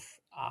sort of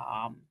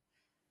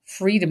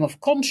freedom of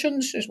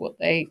conscience, is what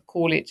they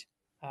call it.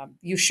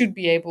 You should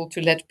be able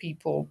to let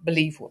people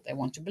believe what they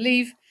want to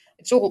believe.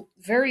 It's all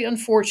very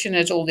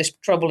unfortunate, all this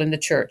trouble in the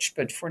church,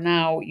 but for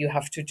now you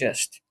have to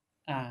just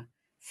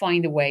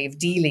find a way of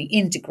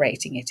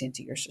integrating it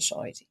into your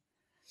society.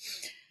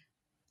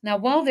 Now,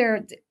 while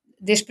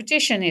this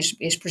petition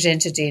is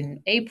presented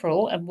in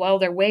April, and while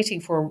they're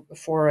waiting for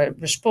a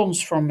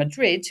response from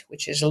Madrid,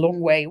 which is a long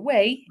way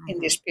away in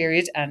this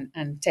period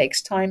and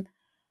takes time,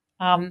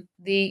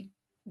 the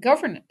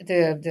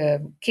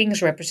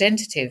king's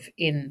representative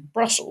in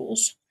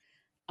Brussels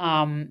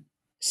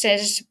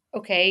says,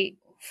 okay,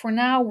 for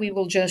now we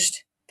will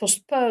just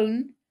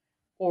postpone,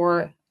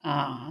 or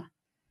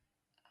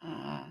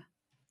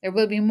there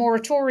will be a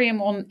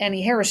moratorium on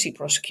any heresy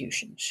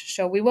prosecutions.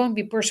 So we won't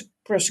be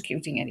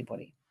prosecuting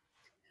anybody.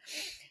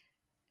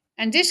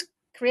 And this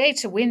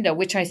creates a window,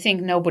 which I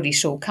think nobody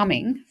saw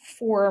coming,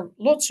 for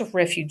lots of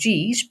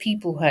refugees,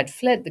 people who had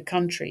fled the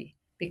country,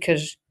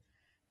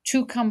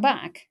 to come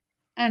back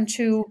and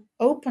to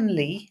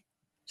openly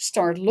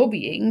start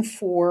lobbying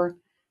for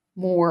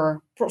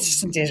more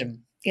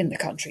Protestantism in the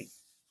country.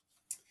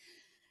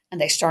 And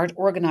they start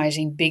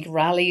organizing big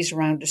rallies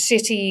around the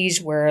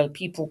cities where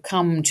people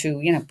come to,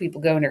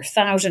 people go in their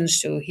thousands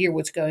to hear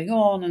what's going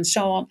on and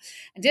so on.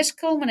 And this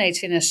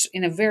culminates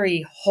in a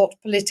very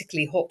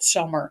politically hot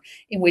summer,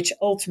 in which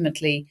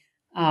ultimately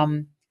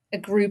a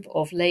group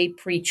of lay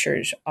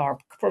preachers,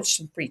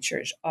 Protestant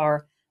preachers,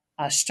 are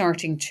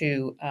starting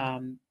to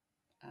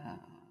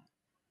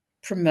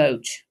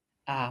promote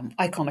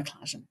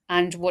iconoclasm.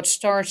 And what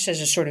starts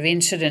as a sort of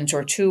incident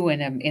or two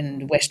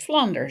in West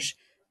Flanders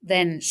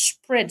then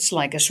spreads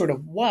like a sort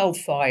of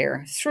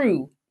wildfire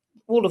through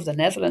all of the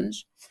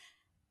Netherlands.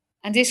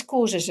 And this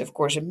causes, of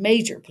course, a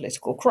major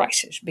political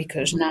crisis,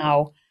 because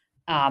now,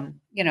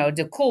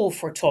 the call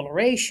for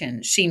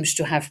toleration seems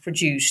to have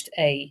produced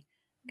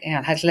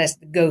has let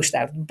the ghost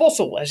out of the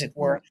bottle, as it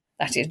were.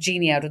 That is,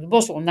 genie out of the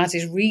bottle. And that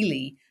is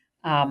really,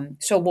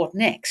 so what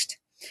next?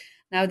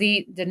 Now,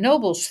 the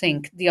nobles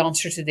think the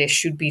answer to this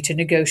should be to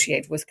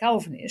negotiate with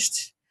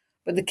Calvinists,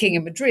 but the King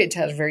of Madrid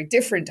has a very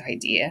different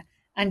idea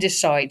and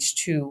decides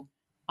to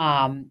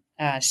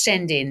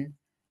send in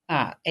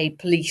a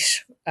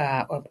police,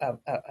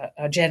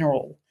 a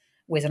general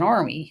with an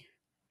army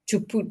to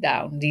put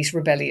down these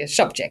rebellious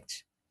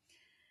subjects.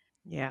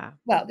 Yeah.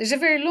 Well, there's a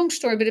very long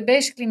story, but it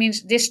basically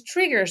means this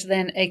triggers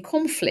then a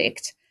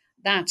conflict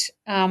that,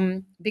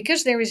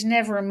 because there is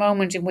never a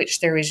moment in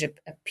which there is a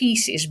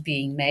peace is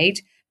being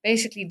made,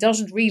 basically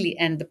doesn't really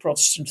end the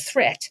Protestant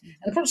threat. And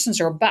the Protestants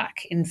are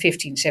back in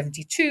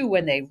 1572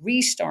 when they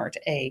restart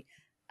a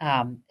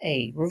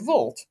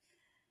revolt,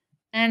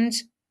 and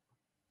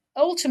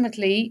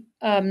ultimately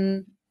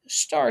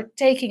start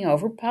taking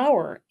over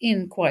power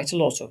in quite a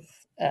lot of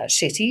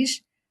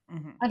cities,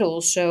 and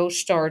also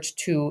start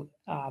to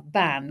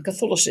ban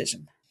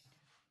Catholicism.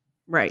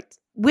 Right.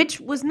 Which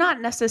was not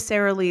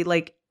necessarily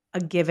like a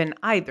given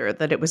either,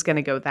 that it was going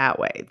to go that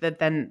way, that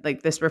then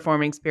like this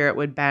reforming spirit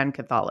would ban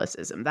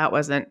Catholicism. That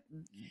wasn't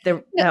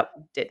there. No,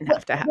 that didn't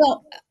have to happen.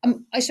 Well,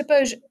 I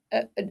suppose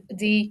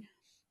the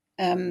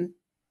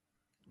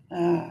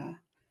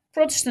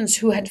Protestants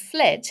who had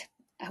fled,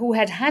 who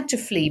had to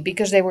flee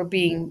because they were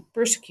being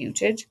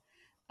persecuted,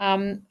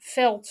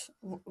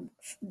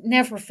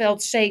 never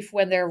felt safe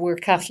when there were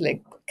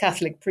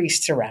Catholic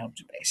priests around,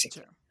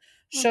 basically.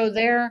 Sure. So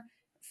their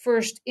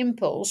first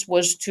impulse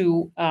was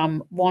to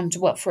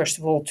first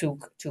of all, to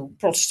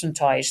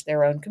Protestantize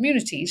their own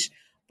communities,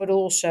 but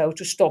also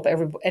to stop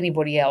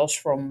anybody else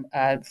from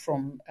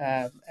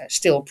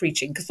still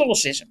preaching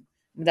Catholicism.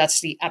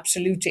 That's the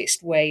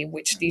absolutist way in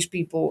which these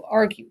people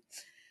argue.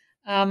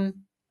 And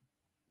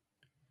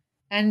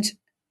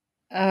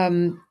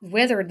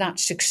whether that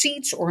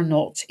succeeds or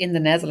not in the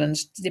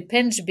Netherlands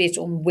depends a bit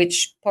on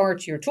which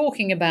part you're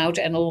talking about,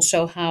 and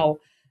also how.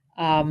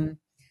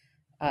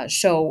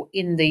 So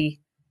in the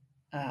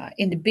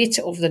bit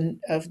of the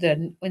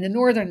in the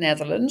northern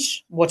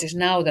Netherlands, what is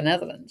now the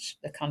Netherlands,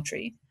 the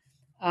country,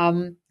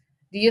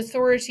 the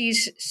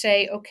authorities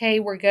say, okay,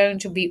 we're going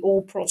to be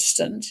all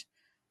Protestant,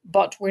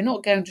 but we're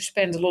not going to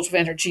spend a lot of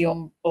energy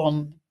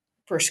on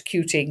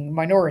persecuting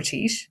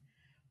minorities,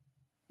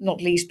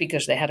 not least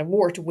because they had a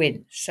war to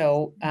win.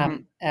 So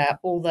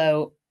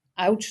although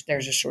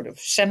there's a sort of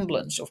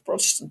semblance of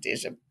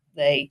Protestantism,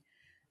 they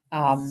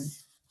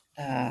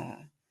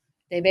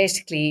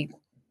basically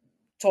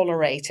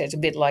tolerated a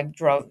bit like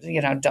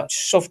Dutch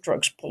soft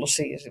drugs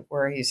policy, as it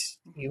were.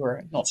 You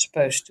were not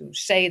supposed to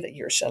say that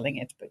you're selling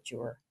it,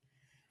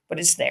 but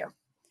it's there.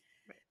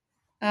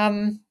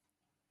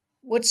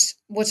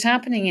 What's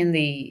happening in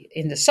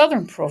the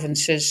southern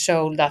provinces?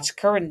 So that's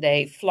current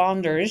day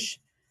Flanders.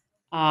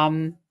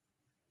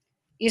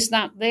 Is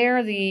that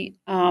there the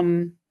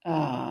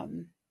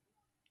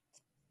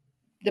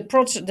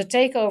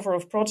takeover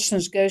of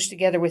Protestants goes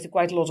together with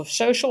quite a lot of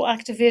social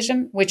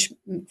activism, which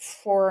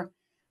for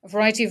a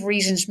variety of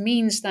reasons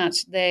means that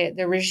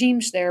the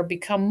regimes there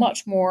become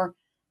much more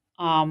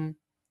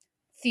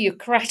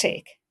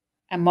theocratic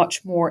and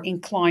much more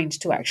inclined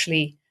to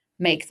actually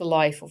make the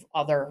life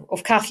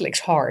of Catholics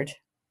hard.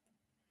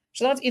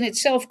 So that in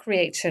itself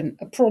creates a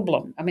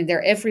problem. I mean,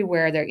 they're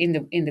everywhere. They're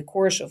in the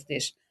course of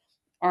this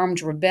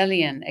armed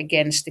rebellion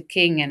against the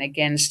king and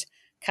against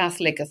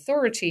Catholic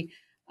authority.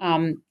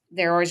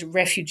 There are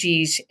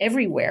refugees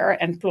everywhere,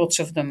 and lots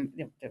of them,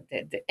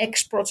 the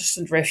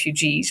ex-Protestant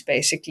refugees,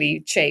 basically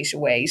chase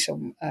away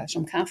some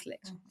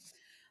Catholics. Mm-hmm.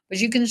 But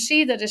you can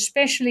see that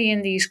especially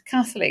in these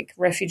Catholic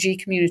refugee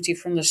community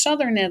from the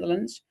southern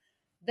Netherlands,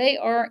 they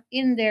are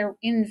in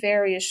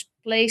various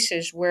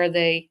places where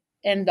they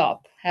end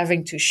up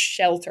having to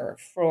shelter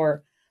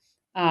for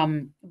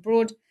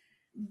abroad.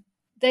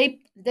 They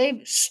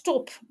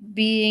stop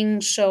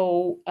being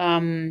so.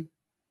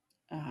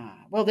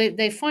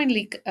 They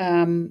finally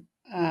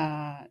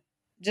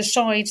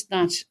decide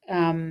that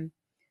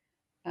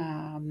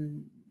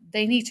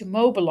they need to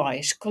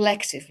mobilize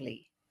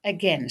collectively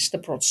against the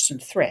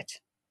Protestant threat.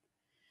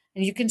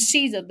 And you can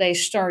see that they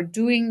start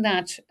doing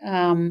that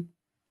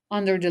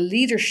under the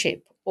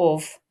leadership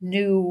of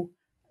new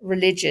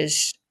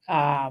religious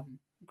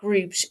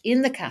groups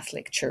in the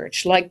Catholic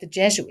Church, like the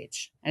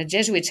Jesuits. And the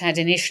Jesuits had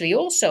initially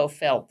also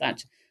felt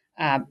that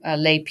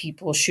lay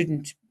people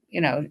shouldn't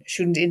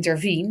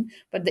intervene.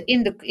 But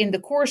in the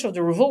course of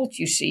the revolt,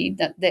 you see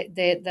that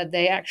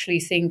they actually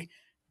think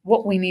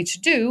what we need to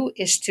do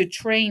is to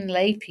train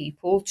lay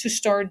people to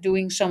start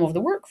doing some of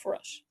the work for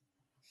us.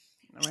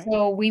 Right.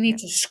 So we need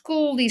to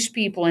school these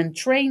people and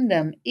train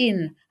them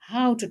in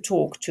how to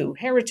talk to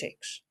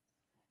heretics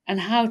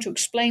and how to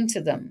explain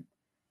to them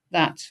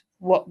that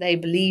what they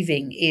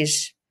believing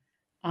is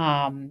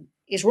wrong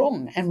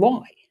and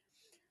why.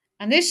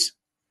 And this,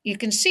 you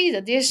can see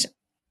that this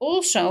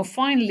also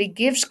finally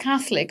gives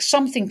Catholics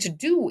something to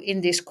do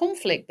in this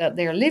conflict that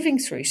they're living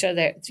through. So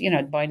that,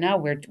 by now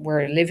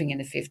we're living in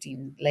the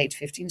late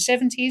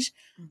 1570s.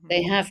 Mm-hmm.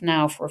 They have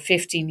now for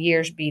 15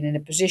 years been in a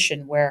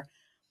position where,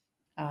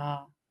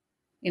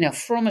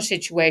 from a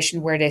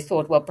situation where they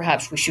thought, well,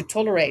 perhaps we should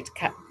tolerate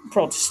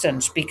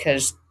Protestants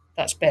because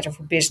that's better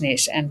for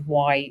business, and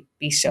why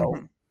be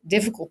so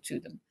difficult to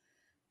them?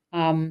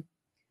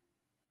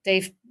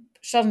 They've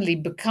suddenly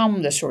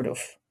become the sort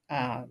of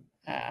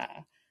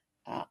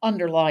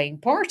underlying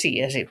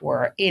party, as it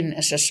were, in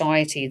a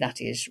society that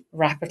is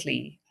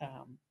rapidly,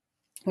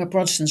 where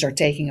Protestants are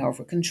taking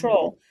over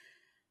control.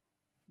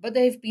 But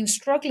they've been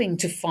struggling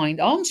to find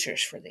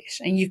answers for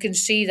this. And you can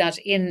see that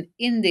in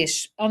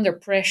this, under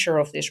pressure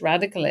of this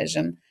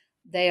radicalism,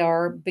 they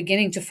are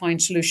beginning to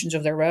find solutions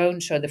of their own.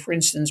 So, for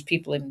instance,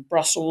 people in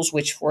Brussels,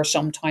 which for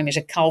some time is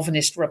a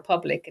Calvinist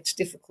republic, it's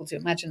difficult to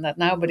imagine that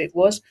now, but it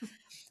was.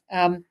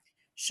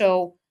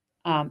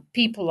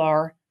 People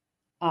are,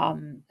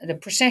 the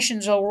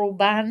processions are all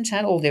banned,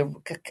 and all the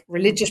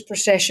religious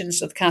processions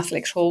that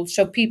Catholics hold.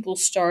 So people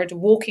start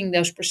walking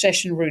those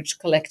procession routes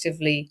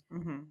collectively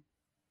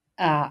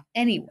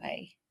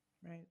anyway,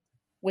 right,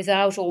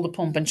 without all the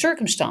pomp and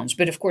circumstance.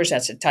 But of course,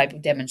 that's a type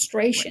of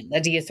demonstration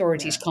that the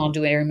authorities can't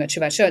do very much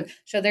about. So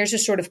there's a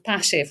sort of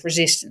passive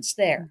resistance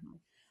there.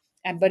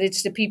 But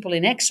it's the people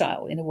in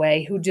exile, in a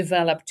way, who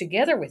develop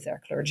together with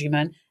their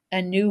clergymen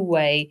a new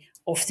way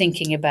of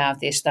thinking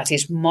about this that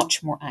is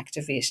much more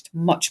activist,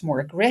 much more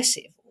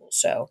aggressive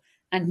also,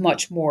 and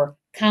much more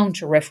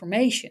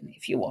counter-reformation,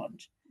 if you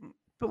want.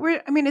 But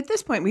at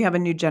this point, we have a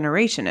new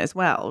generation as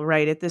well,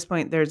 right? At this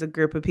point, there's a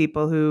group of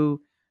people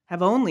who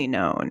have only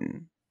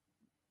known,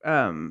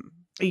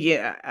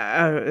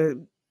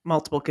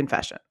 multiple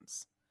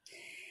confessions.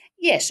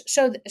 Yes,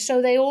 so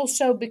they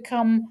also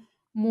become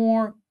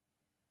more.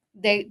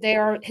 They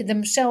are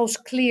themselves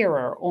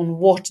clearer on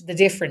what the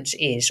difference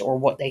is, or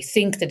what they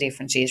think the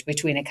difference is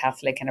between a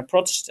Catholic and a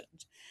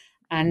Protestant,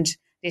 and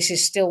this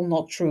is still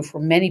not true for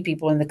many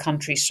people in the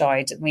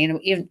countryside. I mean,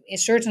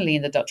 certainly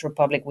in the Dutch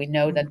Republic, we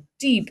know that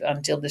deep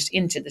into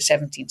the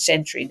 17th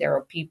century, there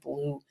are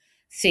people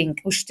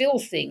who still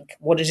think,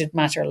 what does it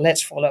matter?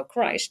 Let's follow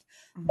Christ.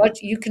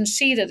 But you can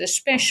see that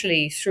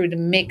especially through the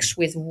mix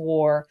with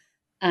war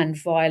and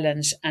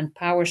violence and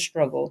power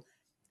struggle,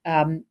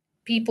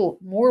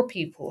 more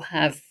people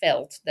have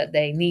felt that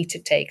they need to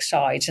take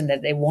sides and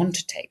that they want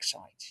to take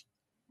sides.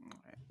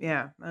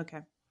 Yeah. Okay.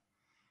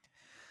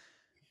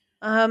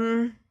 I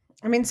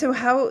mean, so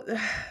how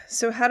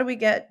do we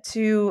get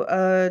to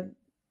a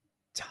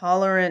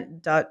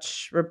tolerant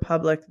Dutch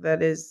republic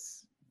that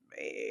is,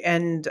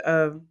 and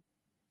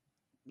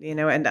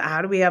and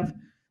how do we have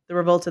the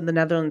revolt in the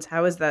Netherlands?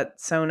 How is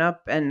that sewn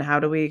up, and how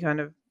do we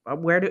kind of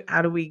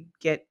how do we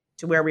get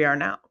to where we are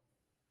now?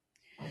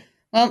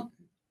 Well,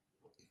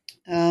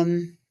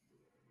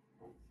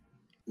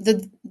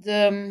 the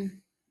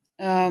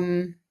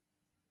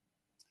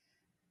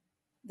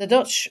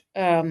Dutch,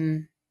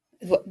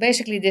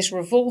 basically this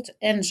revolt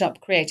ends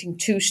up creating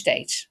two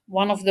states.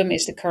 One of them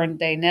is the current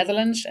day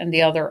Netherlands, and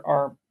the other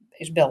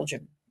is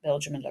Belgium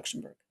and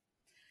Luxembourg.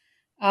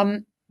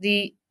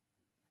 The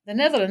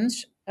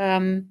Netherlands,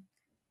 the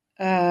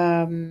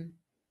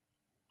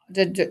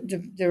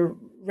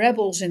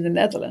rebels in the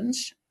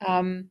Netherlands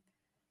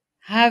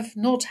have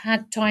not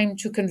had time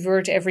to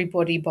convert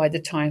everybody by the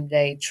time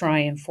they try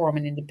and form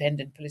an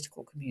independent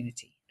political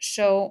community.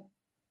 So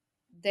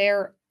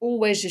they're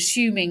always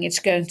assuming it's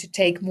going to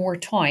take more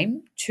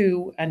time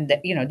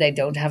they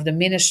don't have the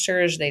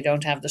ministers, they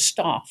don't have the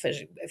staff,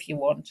 if you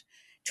want,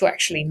 to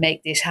actually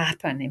make this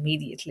happen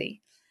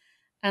immediately.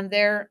 And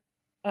they're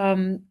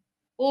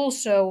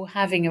also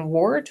having a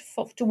war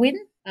to win,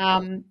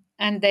 and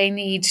they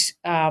need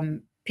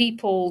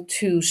people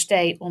to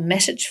stay on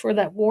message for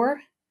that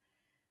war.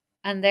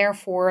 And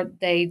therefore,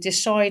 they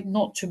decide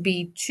not to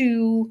be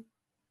too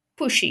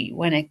pushy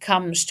when it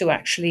comes to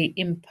actually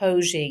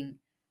imposing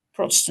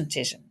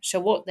Protestantism. So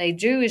what they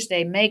do is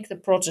they make the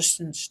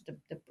Protestants,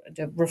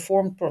 the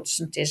Reformed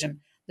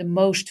Protestantism, the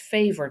most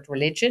favored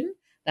religion.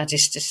 That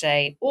is to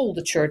say, all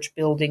the church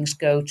buildings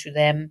go to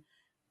them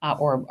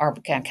or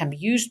can be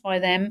used by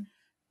them.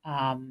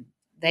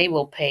 They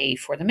will pay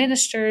for the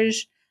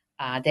ministers.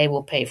 They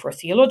will pay for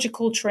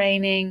theological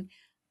training.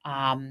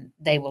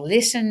 They will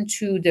listen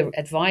to the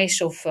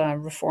advice of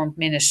Reformed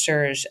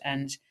ministers,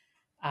 and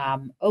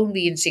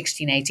only in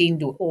 1618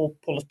 do all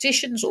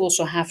politicians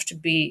also have to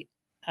be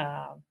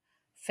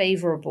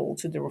favorable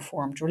to the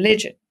Reformed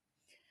religion.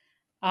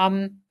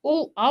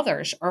 All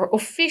others are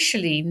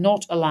officially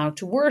not allowed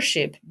to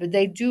worship, but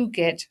they do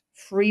get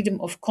freedom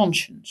of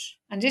conscience.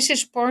 And this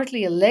is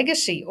partly a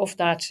legacy of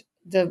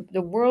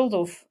the world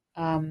of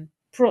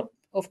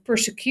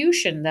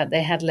persecution that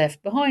they had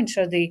left behind.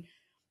 So the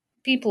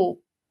people,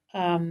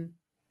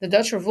 the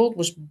Dutch Revolt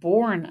was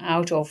born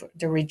out of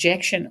the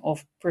rejection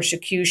of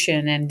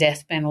persecution and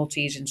death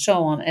penalties and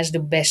so on as the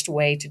best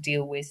way to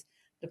deal with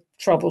the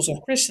troubles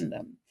of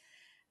Christendom.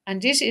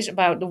 And this is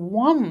about the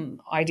one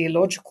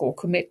ideological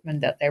commitment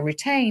that they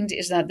retained,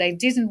 is that they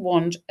didn't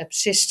want a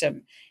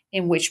system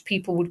in which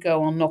people would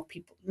go and knock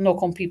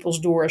on people's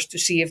doors to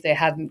see if they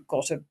hadn't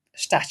got a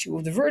statue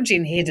of the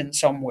Virgin hidden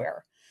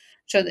somewhere.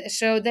 So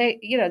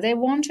they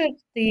wanted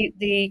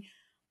they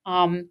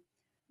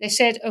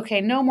said,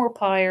 okay, no more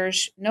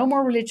pyres, no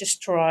more religious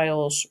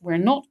trials. We're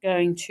not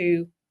going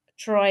to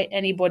try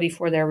anybody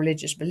for their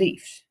religious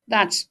beliefs.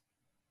 That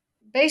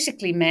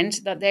basically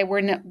meant that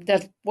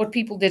that what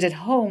people did at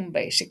home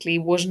basically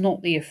was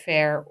not the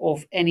affair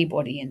of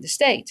anybody in the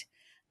state.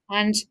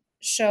 And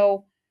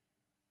so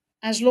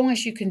as long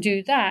as you can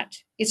do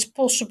that, it's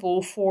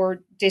possible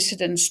for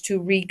dissidents to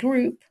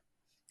regroup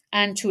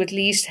and to at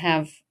least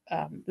have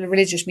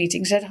religious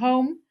meetings at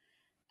home.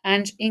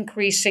 And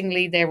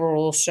increasingly, they were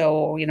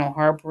also,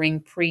 harboring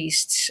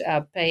priests,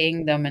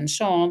 paying them, and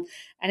so on.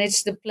 And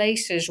it's the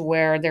places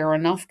where there are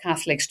enough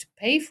Catholics to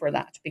pay for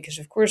that, because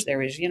of course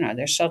there's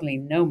suddenly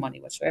no money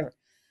whatsoever,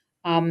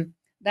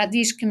 that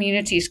these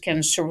communities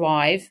can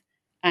survive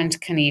and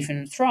can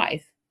even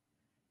thrive.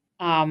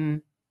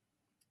 The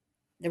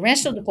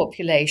rest of the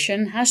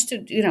population has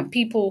to,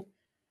 people.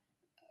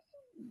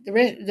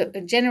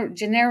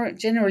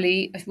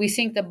 Generally, we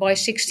think that by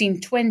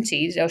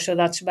 1620, so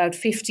that's about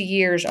 50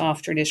 years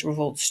after this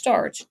revolt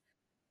starts,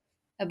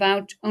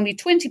 about only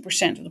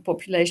 20% of the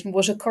population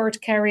was a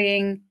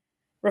card-carrying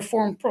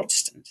Reformed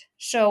Protestant.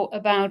 So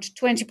about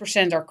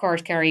 20% are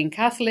card-carrying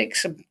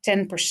Catholics,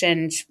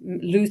 10%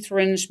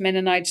 Lutherans,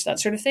 Mennonites, that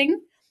sort of thing.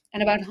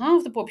 And about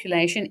half the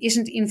population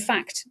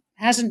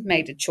hasn't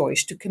made a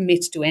choice to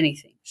commit to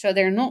anything. So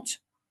they're not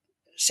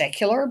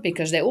secular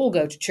because they all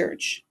go to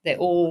church. They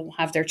all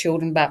have their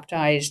children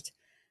baptized.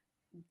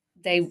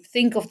 They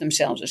think of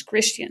themselves as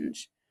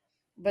Christians.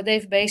 But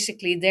they've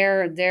basically,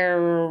 their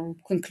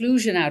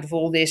conclusion out of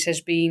all this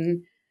has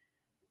been,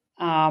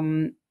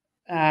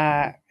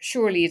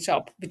 surely it's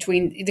up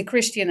between the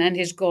Christian and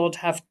his God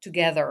have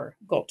together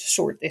got to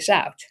sort this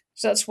out.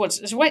 So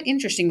it's quite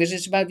interesting, because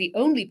it's about the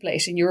only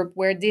place in Europe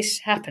where this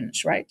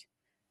happens, right?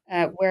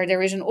 where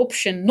there is an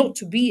option not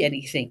to be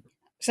anything.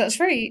 So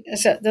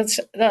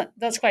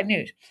that's quite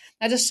new.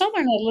 Now the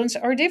southern Netherlands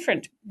are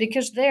different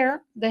because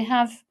there they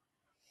have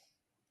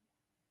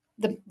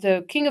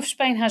the King of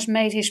Spain has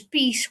made his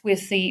peace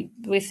with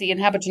the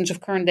inhabitants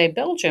of current day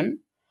Belgium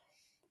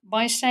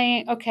by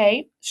saying,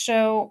 okay,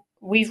 so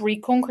we've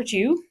reconquered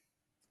you.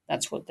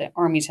 That's what the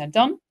armies had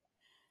done.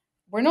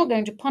 We're not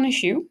going to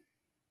punish you.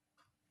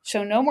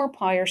 So no more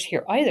pyres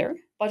here either.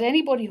 But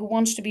anybody who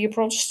wants to be a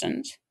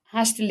Protestant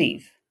has to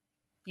leave.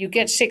 You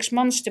get 6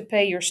 months to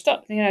pay your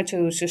stuff,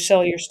 to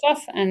sell your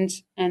stuff,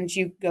 and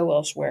you go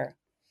elsewhere.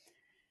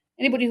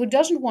 Anybody who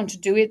doesn't want to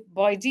do it,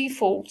 by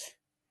default,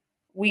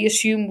 we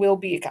assume will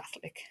be a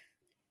Catholic.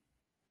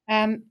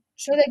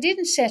 So they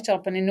didn't set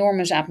up an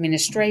enormous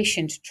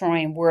administration to try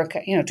and work,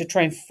 to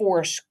try and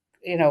force,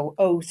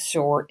 oaths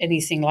or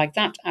anything like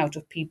that out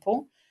of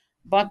people.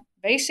 But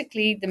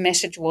basically the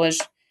message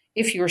was,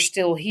 if you're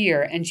still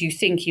here and you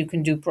think you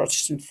can do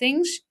Protestant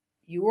things,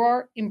 you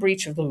are in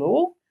breach of the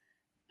law,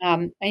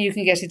 and you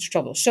can get into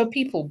trouble. So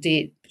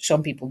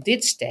some people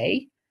did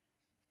stay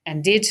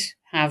and did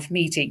have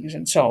meetings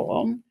and so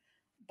on,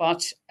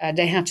 but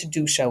they had to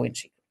do so in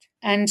secret.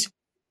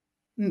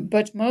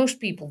 But most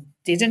people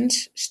didn't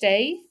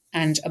stay,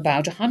 and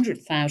about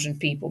 100,000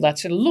 people,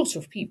 that's a lot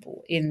of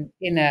people in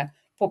a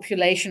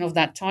population of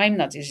that time.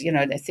 That is,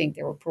 they think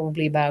there were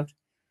probably about,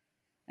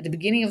 at the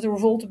beginning of the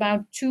revolt,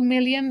 about 2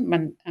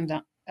 million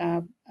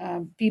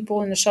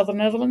people in the southern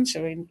Netherlands,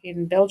 or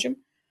in Belgium.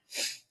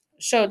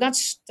 So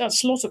that's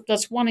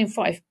one in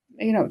five.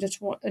 That's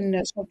what, and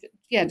that's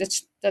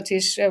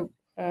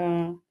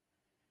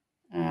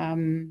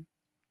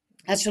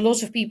a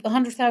lot of people.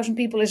 100,000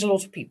 people is a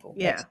lot of people.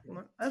 Yeah,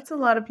 that's a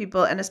lot of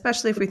people, and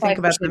especially if we think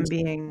about them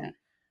being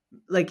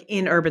like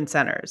in urban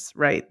centers,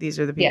 right? These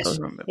are the people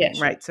who are moving,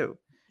 right? So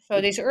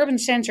these urban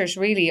centers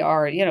really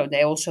are,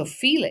 they also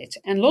feel it,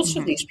 and lots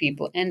of these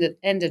people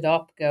ended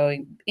up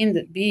being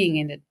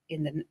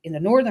in the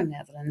northern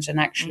Netherlands, and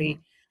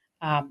actually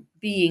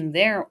being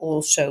there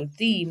also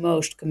the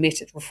most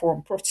committed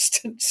Reformed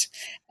Protestants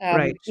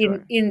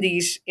in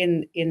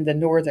the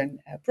northern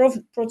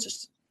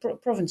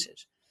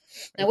provinces.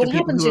 Now, what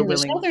happens in the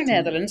southern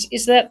Netherlands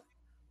is that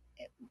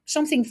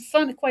something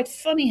quite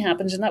funny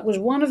happens, and that was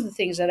one of the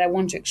things that I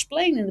want to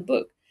explain in the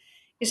book,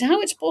 is how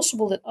it's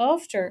possible that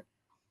after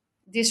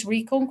this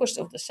reconquest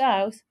of the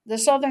south, the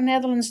southern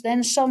Netherlands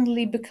then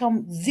suddenly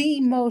become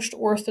the most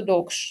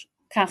Orthodox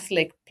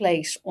Catholic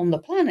place on the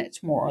planet,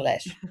 more or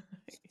less.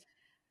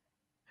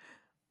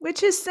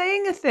 Which is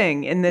saying a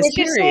thing in this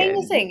period.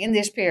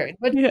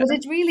 But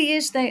it really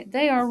is,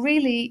 they are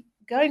really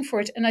going for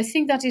it. And I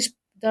think that's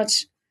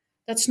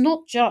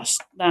not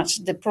just that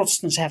the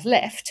Protestants have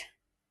left,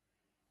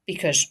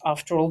 because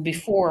after all,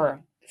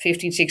 before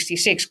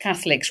 1566,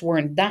 Catholics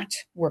were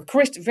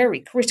very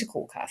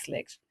critical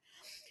Catholics.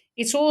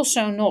 It's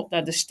also not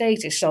that the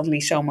state is suddenly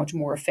so much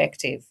more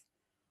effective,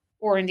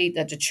 or indeed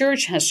that the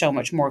church has so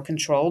much more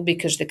control,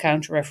 because the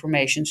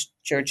Counter-Reformation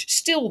church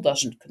still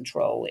doesn't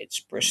control its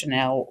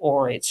personnel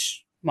or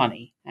its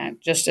money.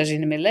 Just as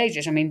in the Middle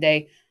Ages,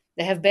 they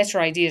have better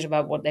ideas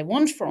about what they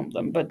want from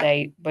them, but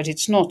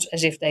it's not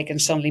as if they can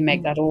suddenly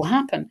make that all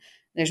happen.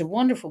 There's a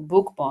wonderful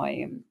book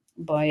by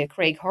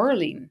Craig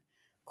Harleen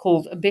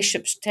called A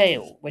Bishop's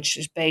Tale, which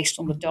is based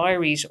on the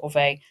diaries of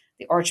the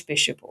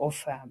Archbishop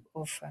of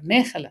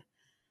Mechelen.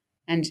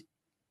 And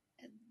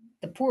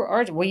the poor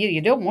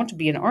you don't want to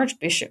be an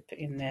archbishop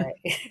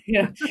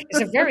it's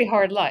a very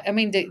hard life.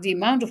 The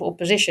amount of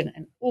opposition,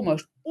 and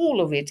almost all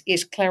of it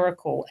is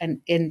clerical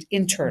and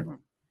internal.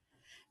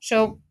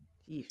 So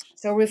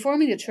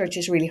reforming the church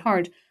is really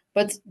hard.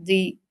 But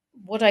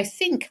what I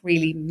think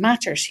really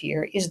matters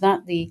here is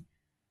that the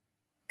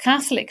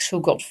Catholics who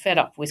got fed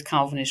up with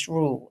Calvinist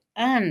rule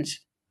and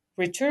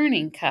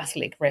returning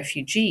Catholic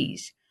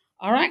refugees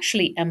are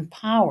actually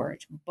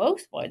empowered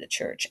both by the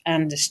church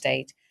and the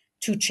state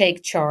to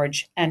take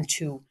charge and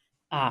to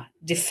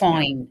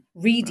redefine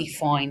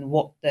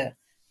what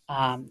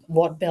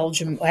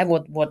Belgium,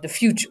 what the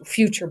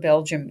future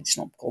Belgium, it's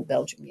not called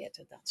Belgium yet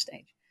at that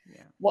stage,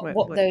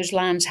 what those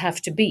lands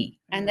have to be.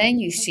 And then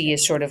you see a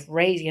sort of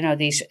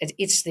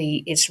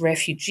it's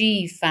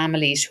refugee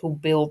families who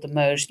build the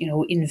most,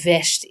 who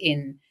invest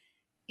in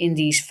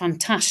these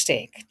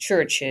fantastic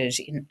churches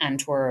in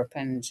Antwerp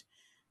and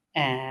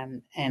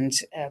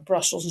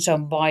Brussels and so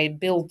on,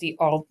 build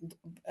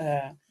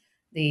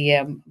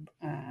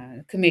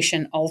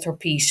commission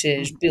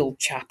altarpieces, build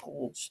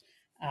chapels,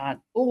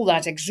 all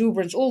that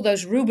exuberance, all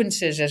those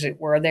Rubenses, as it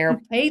were,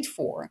 they're paid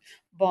for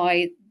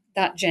by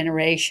that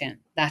generation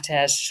that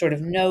has sort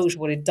of knows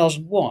what it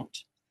doesn't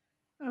want.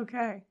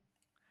 Okay.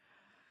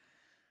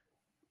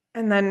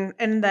 And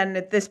then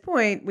at this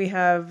point we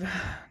have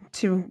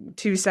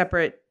two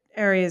separate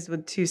areas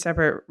with two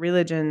separate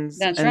religions.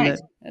 That's right.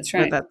 That's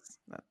right.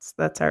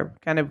 That's our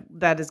kind of,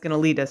 that is going to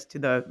lead us to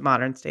the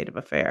modern state of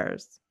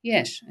affairs.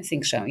 Yes, I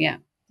think so. Yeah.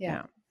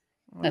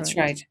 That's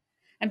right.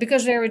 And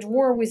because they're at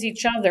war with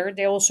each other,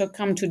 they also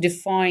come to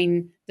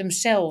define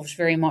themselves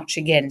very much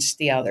against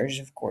the others,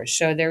 of course.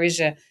 So there is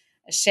a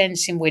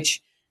sense in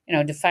which,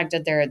 the fact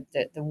that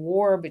the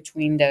war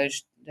between the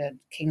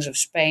kings of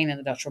Spain and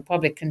the Dutch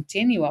Republic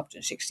continue up to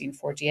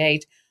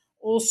 1648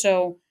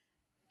 also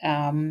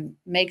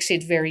makes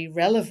it very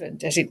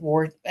relevant, as it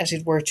were,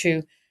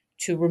 to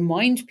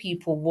remind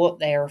people what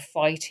they are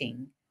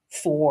fighting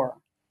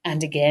for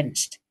and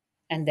against.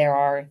 And there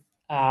are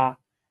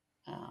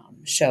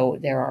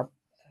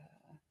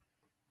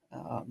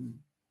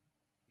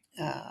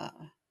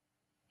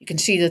you can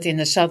see that in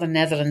the southern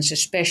Netherlands,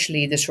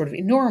 especially, the sort of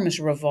enormous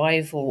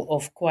revival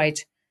of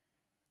quite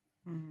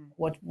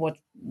what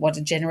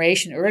a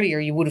generation earlier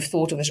you would have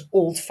thought of as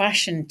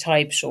old-fashioned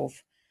types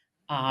of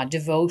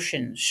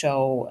devotion.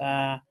 So,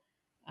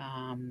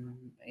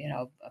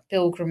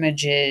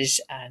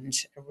 pilgrimages and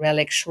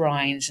relic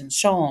shrines and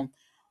so on.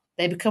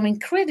 They become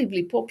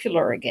incredibly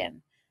popular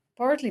again,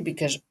 partly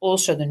because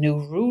also the new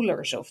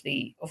rulers of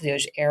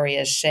those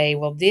areas say,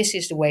 well, this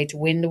is the way to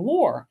win the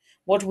war.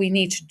 What we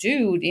need to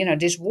do,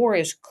 this war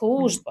is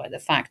caused by the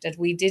fact that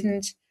we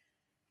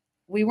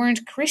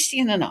weren't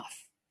Christian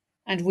enough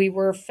and we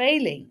were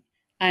failing.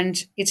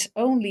 And it's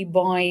only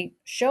by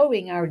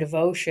showing our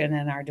devotion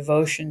and our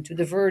devotion to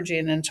the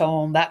Virgin and so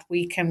on that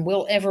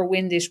will ever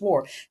win this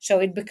war. So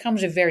it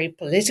becomes a very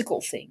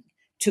political thing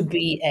to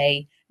be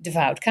a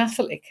devout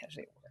Catholic, as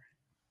it were.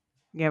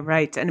 Yeah,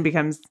 right. And it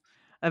becomes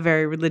a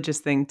very religious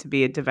thing to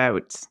be a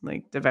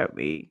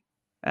devoutly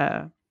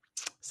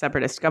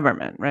separatist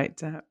government,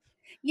 right?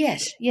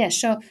 Yes.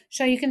 So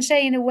you can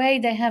say in a way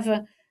they have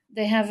a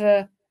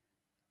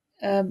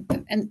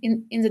and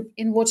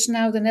in what's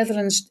now the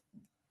Netherlands,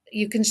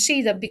 you can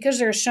see that because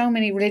there are so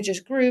many religious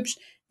groups,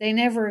 they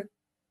never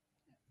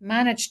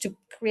managed to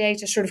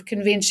create a sort of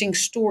convincing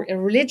story, a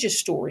religious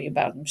story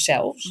about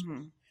themselves.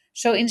 Mm-hmm.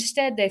 So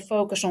instead, they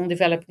focus on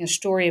developing a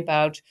story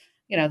about,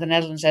 the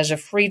Netherlands as a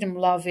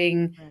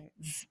freedom-loving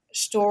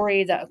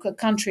story, that a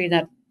country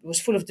that was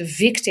full of the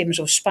victims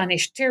of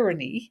Spanish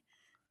tyranny.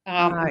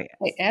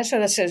 Yes. So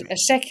that's a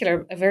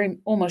secular, a very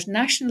almost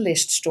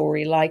nationalist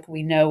story, like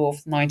we know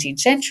of the 19th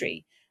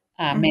century,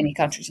 many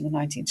countries in the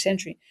 19th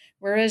century.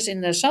 Whereas in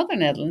the southern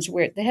Netherlands,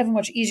 where they have a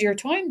much easier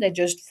time, they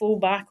just fall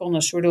back on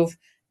a sort of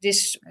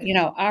this,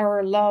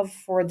 our love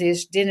for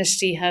this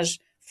dynasty has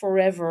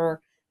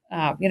forever,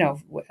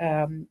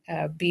 been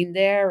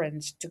there,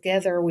 and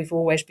together we've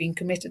always been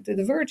committed to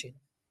the Virgin.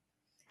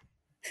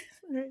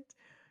 Right.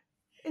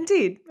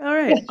 Indeed. All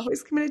right. Yes.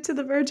 Always committed to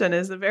the Virgin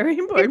is a very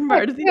important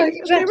part of the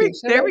exactly.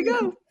 There we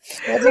go.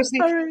 All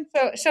right.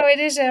 So it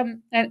is,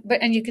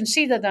 and you can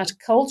see that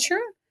culture,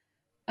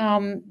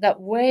 that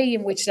way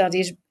in which that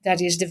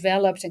is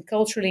developed and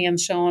culturally and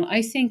so on,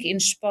 I think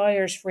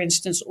inspires, for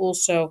instance,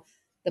 also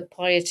the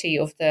piety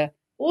of the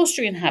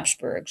Austrian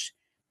Habsburgs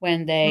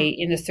when they,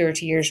 in the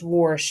 30 Years'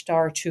 War,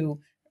 start to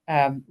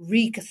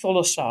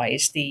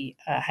re-Catholicize the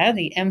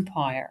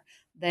empire.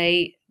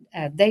 They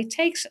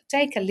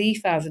take a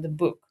leaf out of the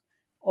book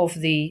of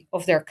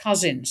their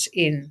cousins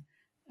in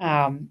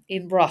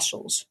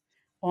Brussels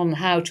on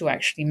how to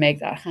actually make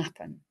that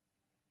happen.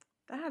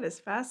 That is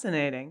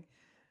fascinating.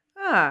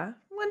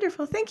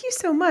 Wonderful. Thank you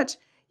so much.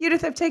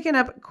 Judith, I've taken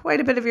up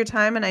quite a bit of your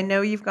time, and I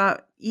know you've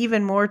got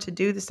even more to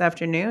do this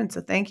afternoon,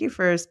 so thank you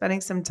for spending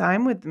some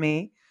time with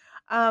me.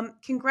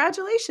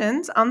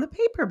 Congratulations on the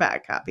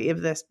paperback copy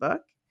of this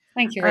book.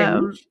 Thank you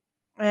very much.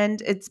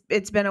 And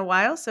it's been a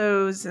while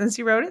since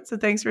you wrote it, so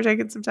thanks for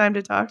taking some time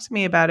to talk to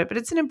me about it. But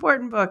it's an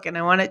important book, and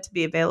I want it to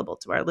be available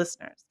to our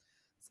listeners.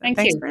 So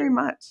thanks very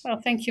much.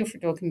 Well, thank you for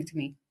talking to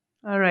me.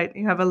 All right.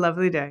 You have a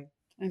lovely day.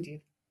 And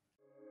you.